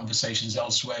to have conversations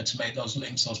elsewhere to make those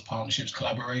links, those partnerships,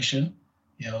 collaboration,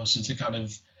 so to kind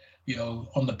of,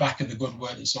 on the back of the good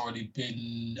work that's already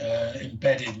been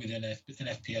embedded within an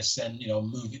FPSN,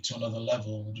 move it to another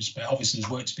level. Obviously,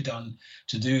 there's work to be done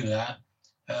to do that.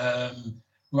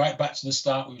 Right back to the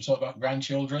start, we were talking about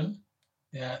grandchildren.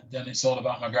 Yeah, then it's all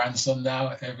about my grandson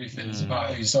now. Everything's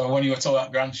about you. So when you were talking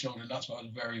about grandchildren, that's why I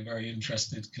was very, very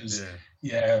interested because,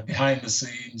 behind the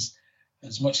scenes,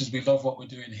 as much as we love what we're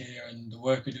doing here and the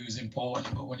work we do is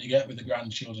important, but when you get with the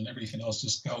grandchildren, everything else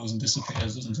just goes and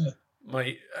disappears, doesn't it?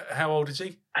 Mate, how old is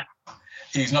he?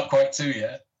 He's not quite 2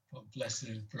 yet, but bless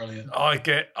him, brilliant. I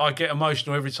get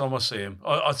emotional every time I see him.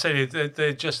 I tell you,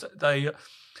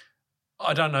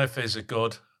 I don't know if there's a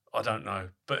God, I don't know,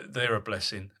 but they're a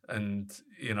blessing, and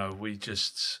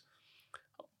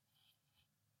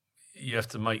you have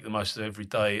to make the most of every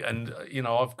day. And,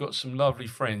 I've got some lovely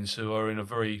friends who are in a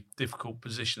very difficult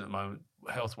position at the moment,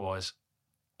 health-wise.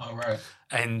 All right.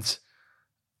 And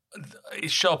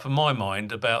it's sharpened my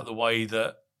mind about the way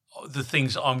that the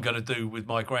things I'm going to do with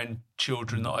my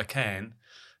grandchildren that I can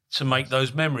to make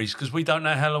those memories, because we don't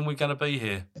know how long we're going to be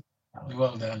here.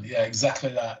 Well done. Yeah, exactly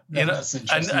that. That's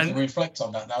interesting to reflect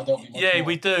on that now, don't we? Yeah,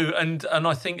 we do. And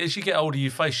I think as you get older,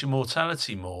 you face your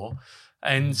mortality more.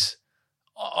 And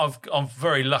I'm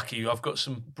very lucky. I've got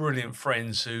some brilliant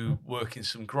friends who work in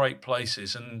some great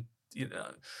places, and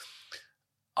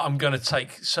I'm going to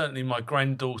take certainly my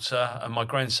granddaughter and my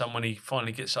grandson when he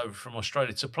finally gets over from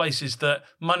Australia to places that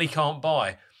money can't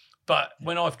buy. But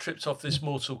when I've tripped off this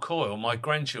mortal coil, my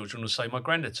grandchildren will say, "My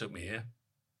granddad took me here."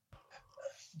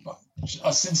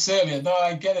 Sincerely, no,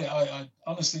 I get it. I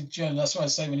honestly, Jen, that's why I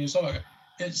say when you talk about it,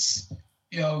 it's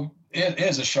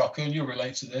here's a shocker, and you'll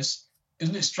relate to this.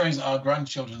 Isn't it strange that our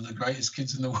grandchildren are the greatest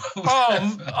kids in the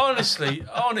world?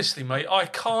 honestly, mate, I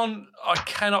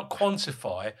cannot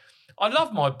quantify. I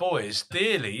love my boys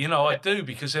dearly, I do,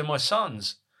 because they're my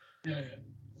sons. Yeah.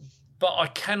 But I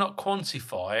cannot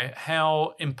quantify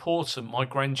how important my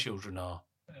grandchildren are.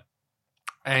 Yeah.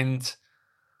 And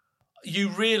you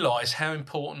realise how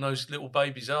important those little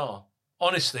babies are,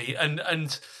 honestly. And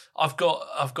I've got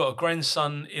a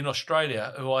grandson in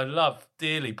Australia who I love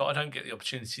dearly, but I don't get the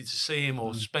opportunity to see him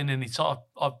or spend any time.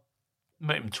 I've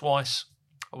met him twice.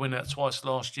 I went out twice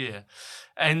last year.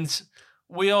 And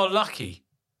we are lucky.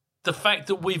 The fact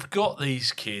that we've got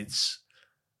these kids,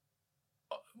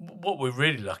 what we're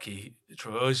really lucky,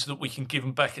 Trevel, is that we can give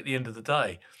them back at the end of the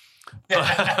day.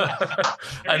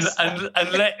 and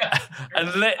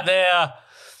let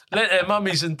their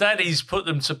mummies and daddies put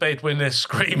them to bed when they're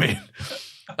screaming.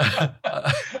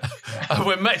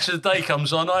 When match of the day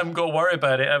comes on, I haven't got to worry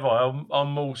about it, have I?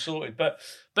 I'm all sorted. But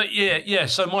yeah.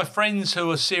 So my friends who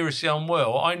are seriously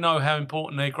unwell, I know how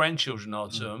important their grandchildren are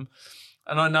to them,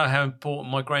 and I know how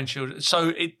important my grandchildren. So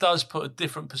it does put a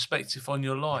different perspective on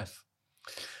your life.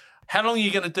 How long are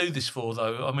you going to do this for,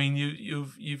 though? I mean,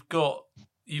 you've got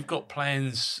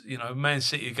plans. Man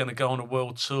City are going to go on a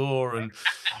world tour, and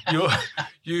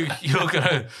you're going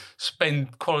to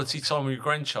spend quality time with your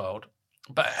grandchild.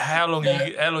 But how long are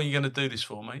you going to do this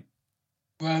for, mate?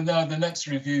 Well, no, the next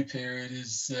review period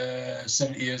is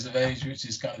 70 years of age, which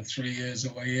is kind of 3 years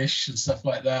away-ish and stuff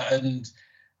like that. And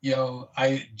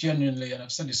I genuinely, and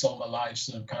I've said this all my life,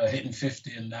 so I'm kind of hitting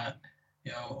 50 and that.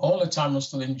 All the time I'm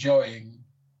still enjoying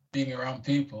being around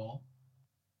people.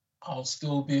 I'll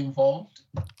still be involved.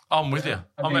 I'm with you.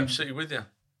 I'm absolutely with you.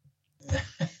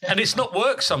 And it's not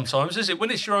work sometimes, is it?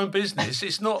 When it's your own business,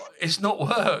 it's not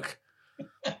work.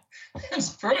 It's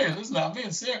brilliant, isn't it? I'm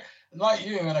being serious. Like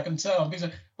you, and I can tell.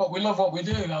 But we love what we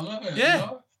do. I love it. Yeah. You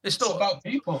know? It's not about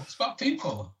people. It's about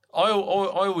people. I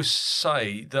always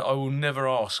say that I will never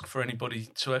ask for anybody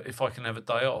if I can have a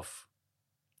day off,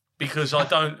 because I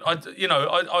don't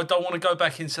want to go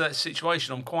back into that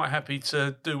situation. I'm quite happy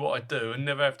to do what I do and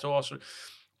never have to ask for it.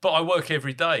 But I work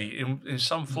every day in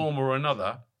some form or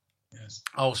another. Yes.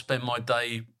 I'll spend my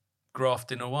day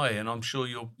grafting away, and I'm sure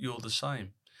you're the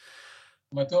same.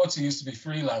 My daughter used to be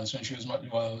freelance when she was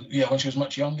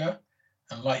much younger,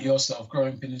 and like yourself,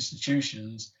 growing up in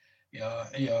institutions.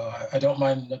 I don't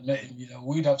mind admitting,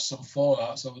 we'd have some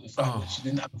fallouts over the fact that she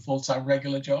didn't have a full-time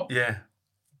regular job. Yeah.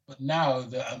 But now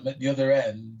that I'm at the other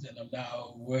end and I'm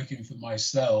now working for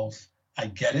myself, I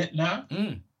get it now.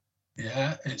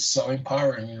 Yeah, it's so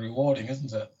empowering and rewarding,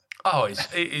 isn't it? Oh, it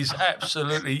is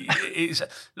absolutely.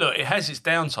 Look, it has its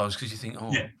downtimes because you think,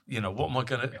 what am I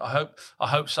going to? I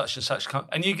hope such and such can't.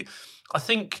 And I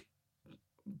think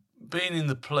being in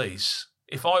the police,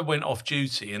 if I went off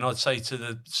duty and I'd say to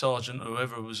the sergeant or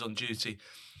whoever was on duty,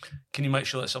 can you make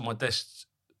sure that's on my desk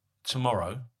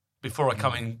tomorrow before I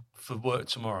come in for work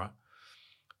tomorrow?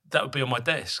 That would be on my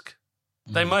desk.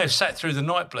 They may have sat through the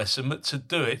night, bless them, to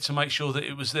do it, to make sure that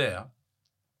it was there.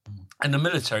 And the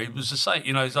military was the same.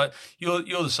 It's like, you're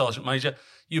the sergeant major.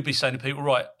 You'd be saying to people,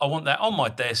 right, I want that on my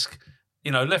desk,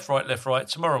 left, right,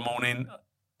 tomorrow morning.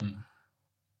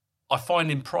 I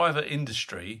find in private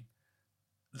industry,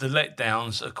 the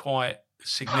letdowns are quite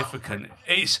significant.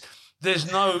 There is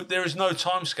no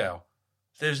time scale.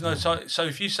 There's no time. So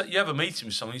if you have a meeting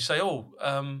with someone, you say,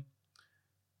 can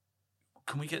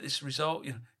we get this result?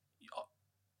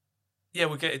 Yeah,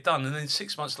 we'll get it done. And then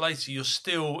 6 months later, you're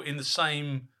still in the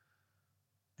same.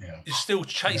 Yeah. You're still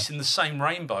chasing the same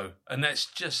rainbow, and that's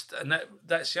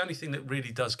the only thing that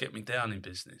really does get me down in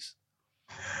business.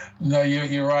 No,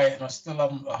 you're right, and I still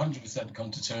haven't 100% come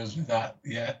to terms with that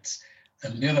yet.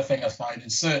 And the other thing I find in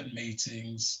certain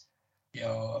meetings,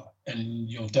 and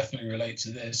you'll definitely relate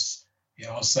to this,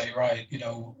 I'll say, right,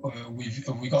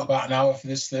 we've got about an hour for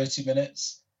this, 30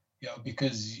 minutes,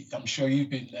 because I'm sure you've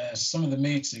been there. Some of the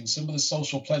meetings, some of the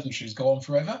social pleasantries go on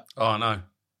forever. Oh, I know.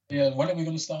 Yeah, when are we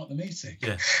going to start the meeting?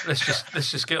 Yeah, let's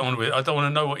just get on with it. I don't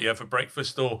want to know what you have for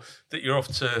breakfast or that you're off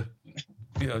to,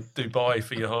 Dubai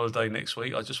for your holiday next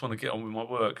week. I just want to get on with my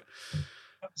work.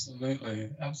 Absolutely.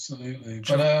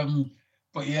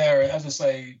 But yeah, as I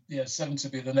say, 7 to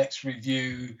be the next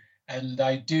review, and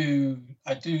I do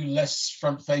less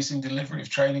front-facing delivery of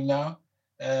training now,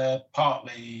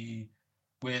 partly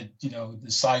with the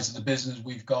size of the business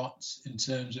we've got in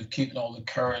terms of keeping all the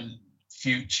current,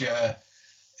 future,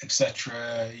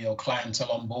 etc.,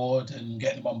 clientele on board and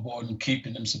getting them on board and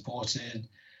keeping them supported,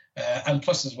 and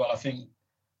plus as well, I think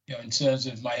in terms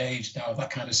of my age now,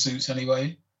 that kind of suits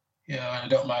anyway. I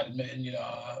don't mind admitting,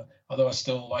 although I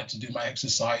still like to do my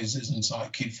exercises and so I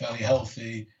keep fairly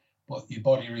healthy, but your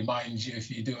body reminds you if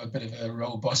you do a bit of a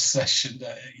robust session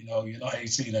that, you're not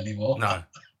 18 anymore.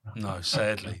 No,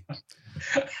 sadly.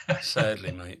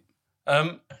 Sadly, mate.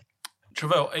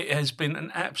 Trevel, it has been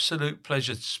an absolute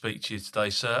pleasure to speak to you today,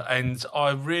 sir, and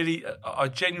I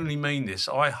genuinely mean this.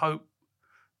 I hope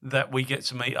that we get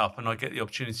to meet up and I get the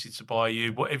opportunity to buy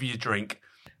you whatever you drink.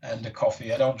 And a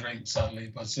coffee. I don't drink,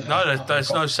 sadly. But no,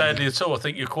 there's no sadly at all. I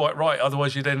think you're quite right.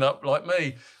 Otherwise, you'd end up like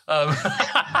me. By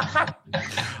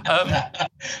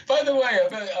the way,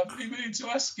 I've been meaning to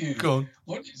ask you. Go on.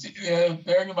 What did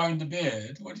bearing in mind the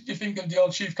beard, what did you think of the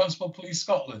old Chief Constable Police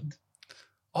Scotland?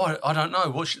 Oh, I don't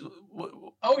know.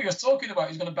 Oh, you're talking about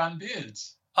he's going to ban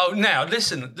beards. Oh, now,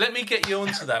 listen, let me get you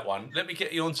onto that one.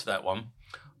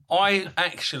 I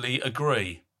actually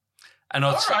agree. And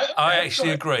I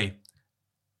actually agree.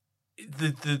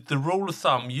 The rule of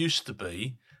thumb used to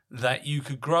be that you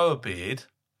could grow a beard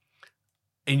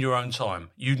in your own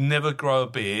time. You'd never grow a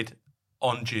beard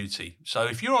on duty. So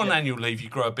if you're on annual leave, you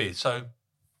grow a beard. So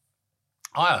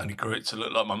I only grew it to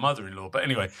look like my mother-in-law. But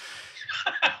anyway.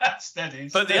 Steady.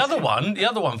 But the other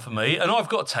one for me, and I've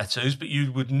got tattoos, but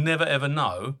you would never ever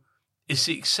know, is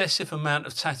the excessive amount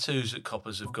of tattoos that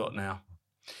coppers have got now.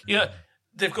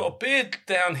 They've got a beard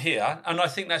down here, and I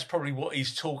think that's probably what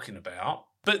he's talking about.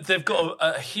 But they've got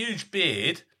a huge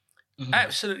beard,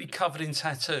 absolutely covered in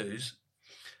tattoos,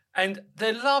 and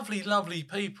they're lovely, lovely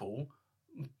people,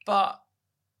 but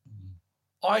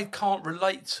I can't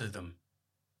relate to them.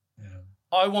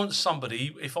 I want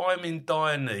somebody, if I'm in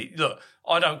dire need, look,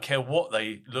 I don't care what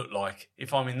they look like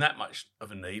if I'm in that much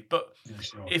of a need, but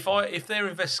if they're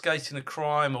investigating a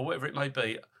crime or whatever it may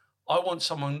be, I want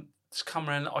someone to come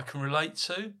around that I can relate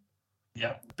to.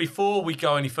 Yeah. Before we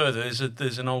go any further,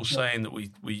 there's an old saying that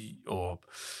we or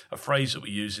a phrase that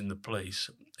we use in the police.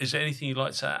 Is there anything you'd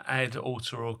like to add,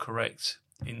 alter, or correct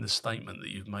in the statement that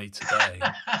you've made today?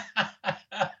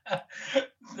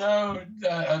 No,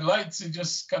 I'd like to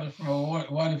just kind of from a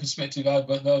wider perspective add,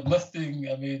 but no, nothing.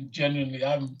 I mean, genuinely,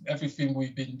 everything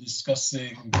we've been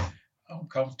discussing, I'm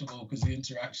comfortable because the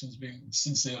interaction's been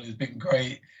sincerely has been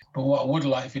great. But what I would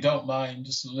like, if you don't mind,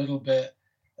 just a little bit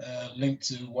linked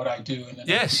to what I do and then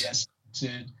yes.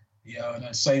 And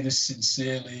I say this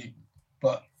sincerely,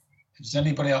 but if there's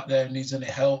anybody out there who needs any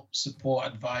help, support,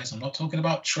 advice, I'm not talking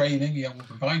about training. Yeah, we'll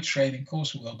provide training, of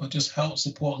course we will, but just help,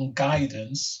 support, and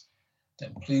guidance,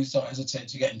 then please don't hesitate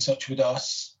to get in touch with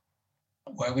us.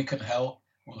 Where we can help,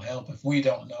 we'll help. If we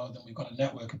don't know, then we've got a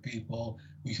network of people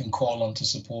we can call on to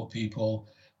support people.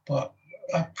 But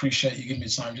I appreciate you giving me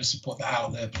time just to put that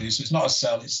out there, please. So it's not a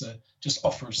sell, it's just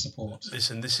offer of support.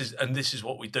 Listen, this is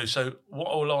what we do. So what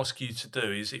I'll ask you to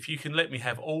do is if you can let me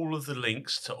have all of the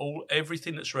links to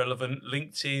everything that's relevant,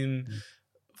 LinkedIn,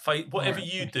 whatever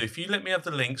you do. If you let me have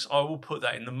the links, I will put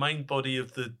that in the main body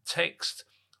of the text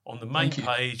on the main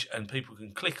page, and people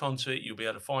can click onto it. You'll be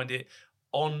able to find it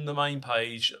on the main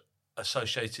page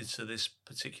associated to this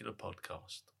particular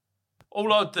podcast.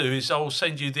 All I'll do is I'll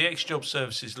send you the Ex-Job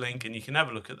Services link, and you can have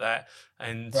a look at that.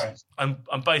 And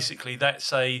basically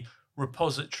that's a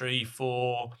repository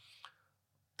for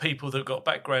people that got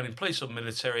background in police or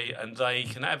military, and they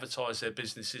can advertise their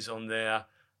businesses on there.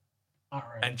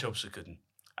 And jobs are good.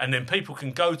 And then people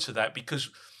can go to that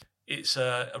because it's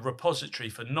a repository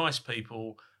for nice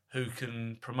people who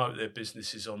can promote their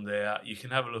businesses on there. You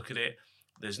can have a look at it.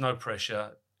 There's no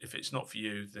pressure. If it's not for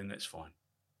you, then that's fine.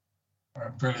 All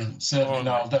right, brilliant. Certainly,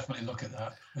 I'll definitely look at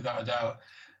that, without a doubt.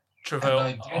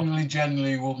 Trevel, and I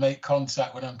generally will make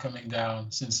contact when I'm coming down,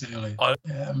 sincerely.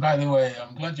 And by the way,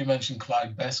 I'm glad you mentioned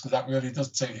Clyde Best, because that really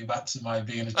does take me back to my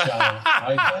being a child.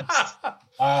 Clyde Best.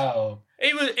 Wow.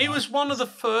 He was one of the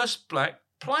first black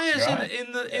players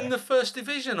in the first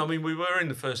division. I mean, we were in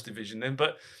the first division then,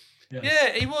 but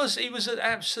he was an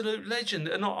absolute legend.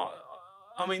 And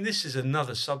I mean, this is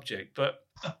another subject, but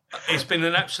it's been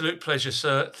an absolute pleasure,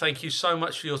 sir. Thank you so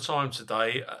much for your time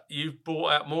today. You've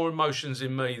brought out more emotions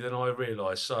in me than I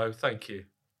realised, so thank you.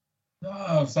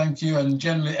 Oh, thank you. And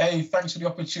generally, thanks for the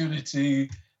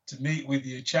opportunity to meet with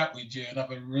you, chat with you, and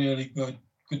have a really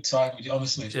good time with you.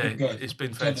 Honestly, it's been good. It's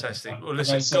been fantastic. Well,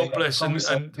 listen, God bless, and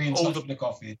all the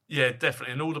coffee. Yeah,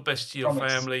 definitely, and all the best to your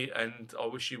family, and I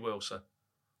wish you well, sir.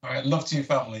 All right, love to your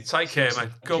family. Take care,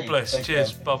 man. God bless.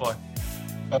 Cheers. Bye-bye.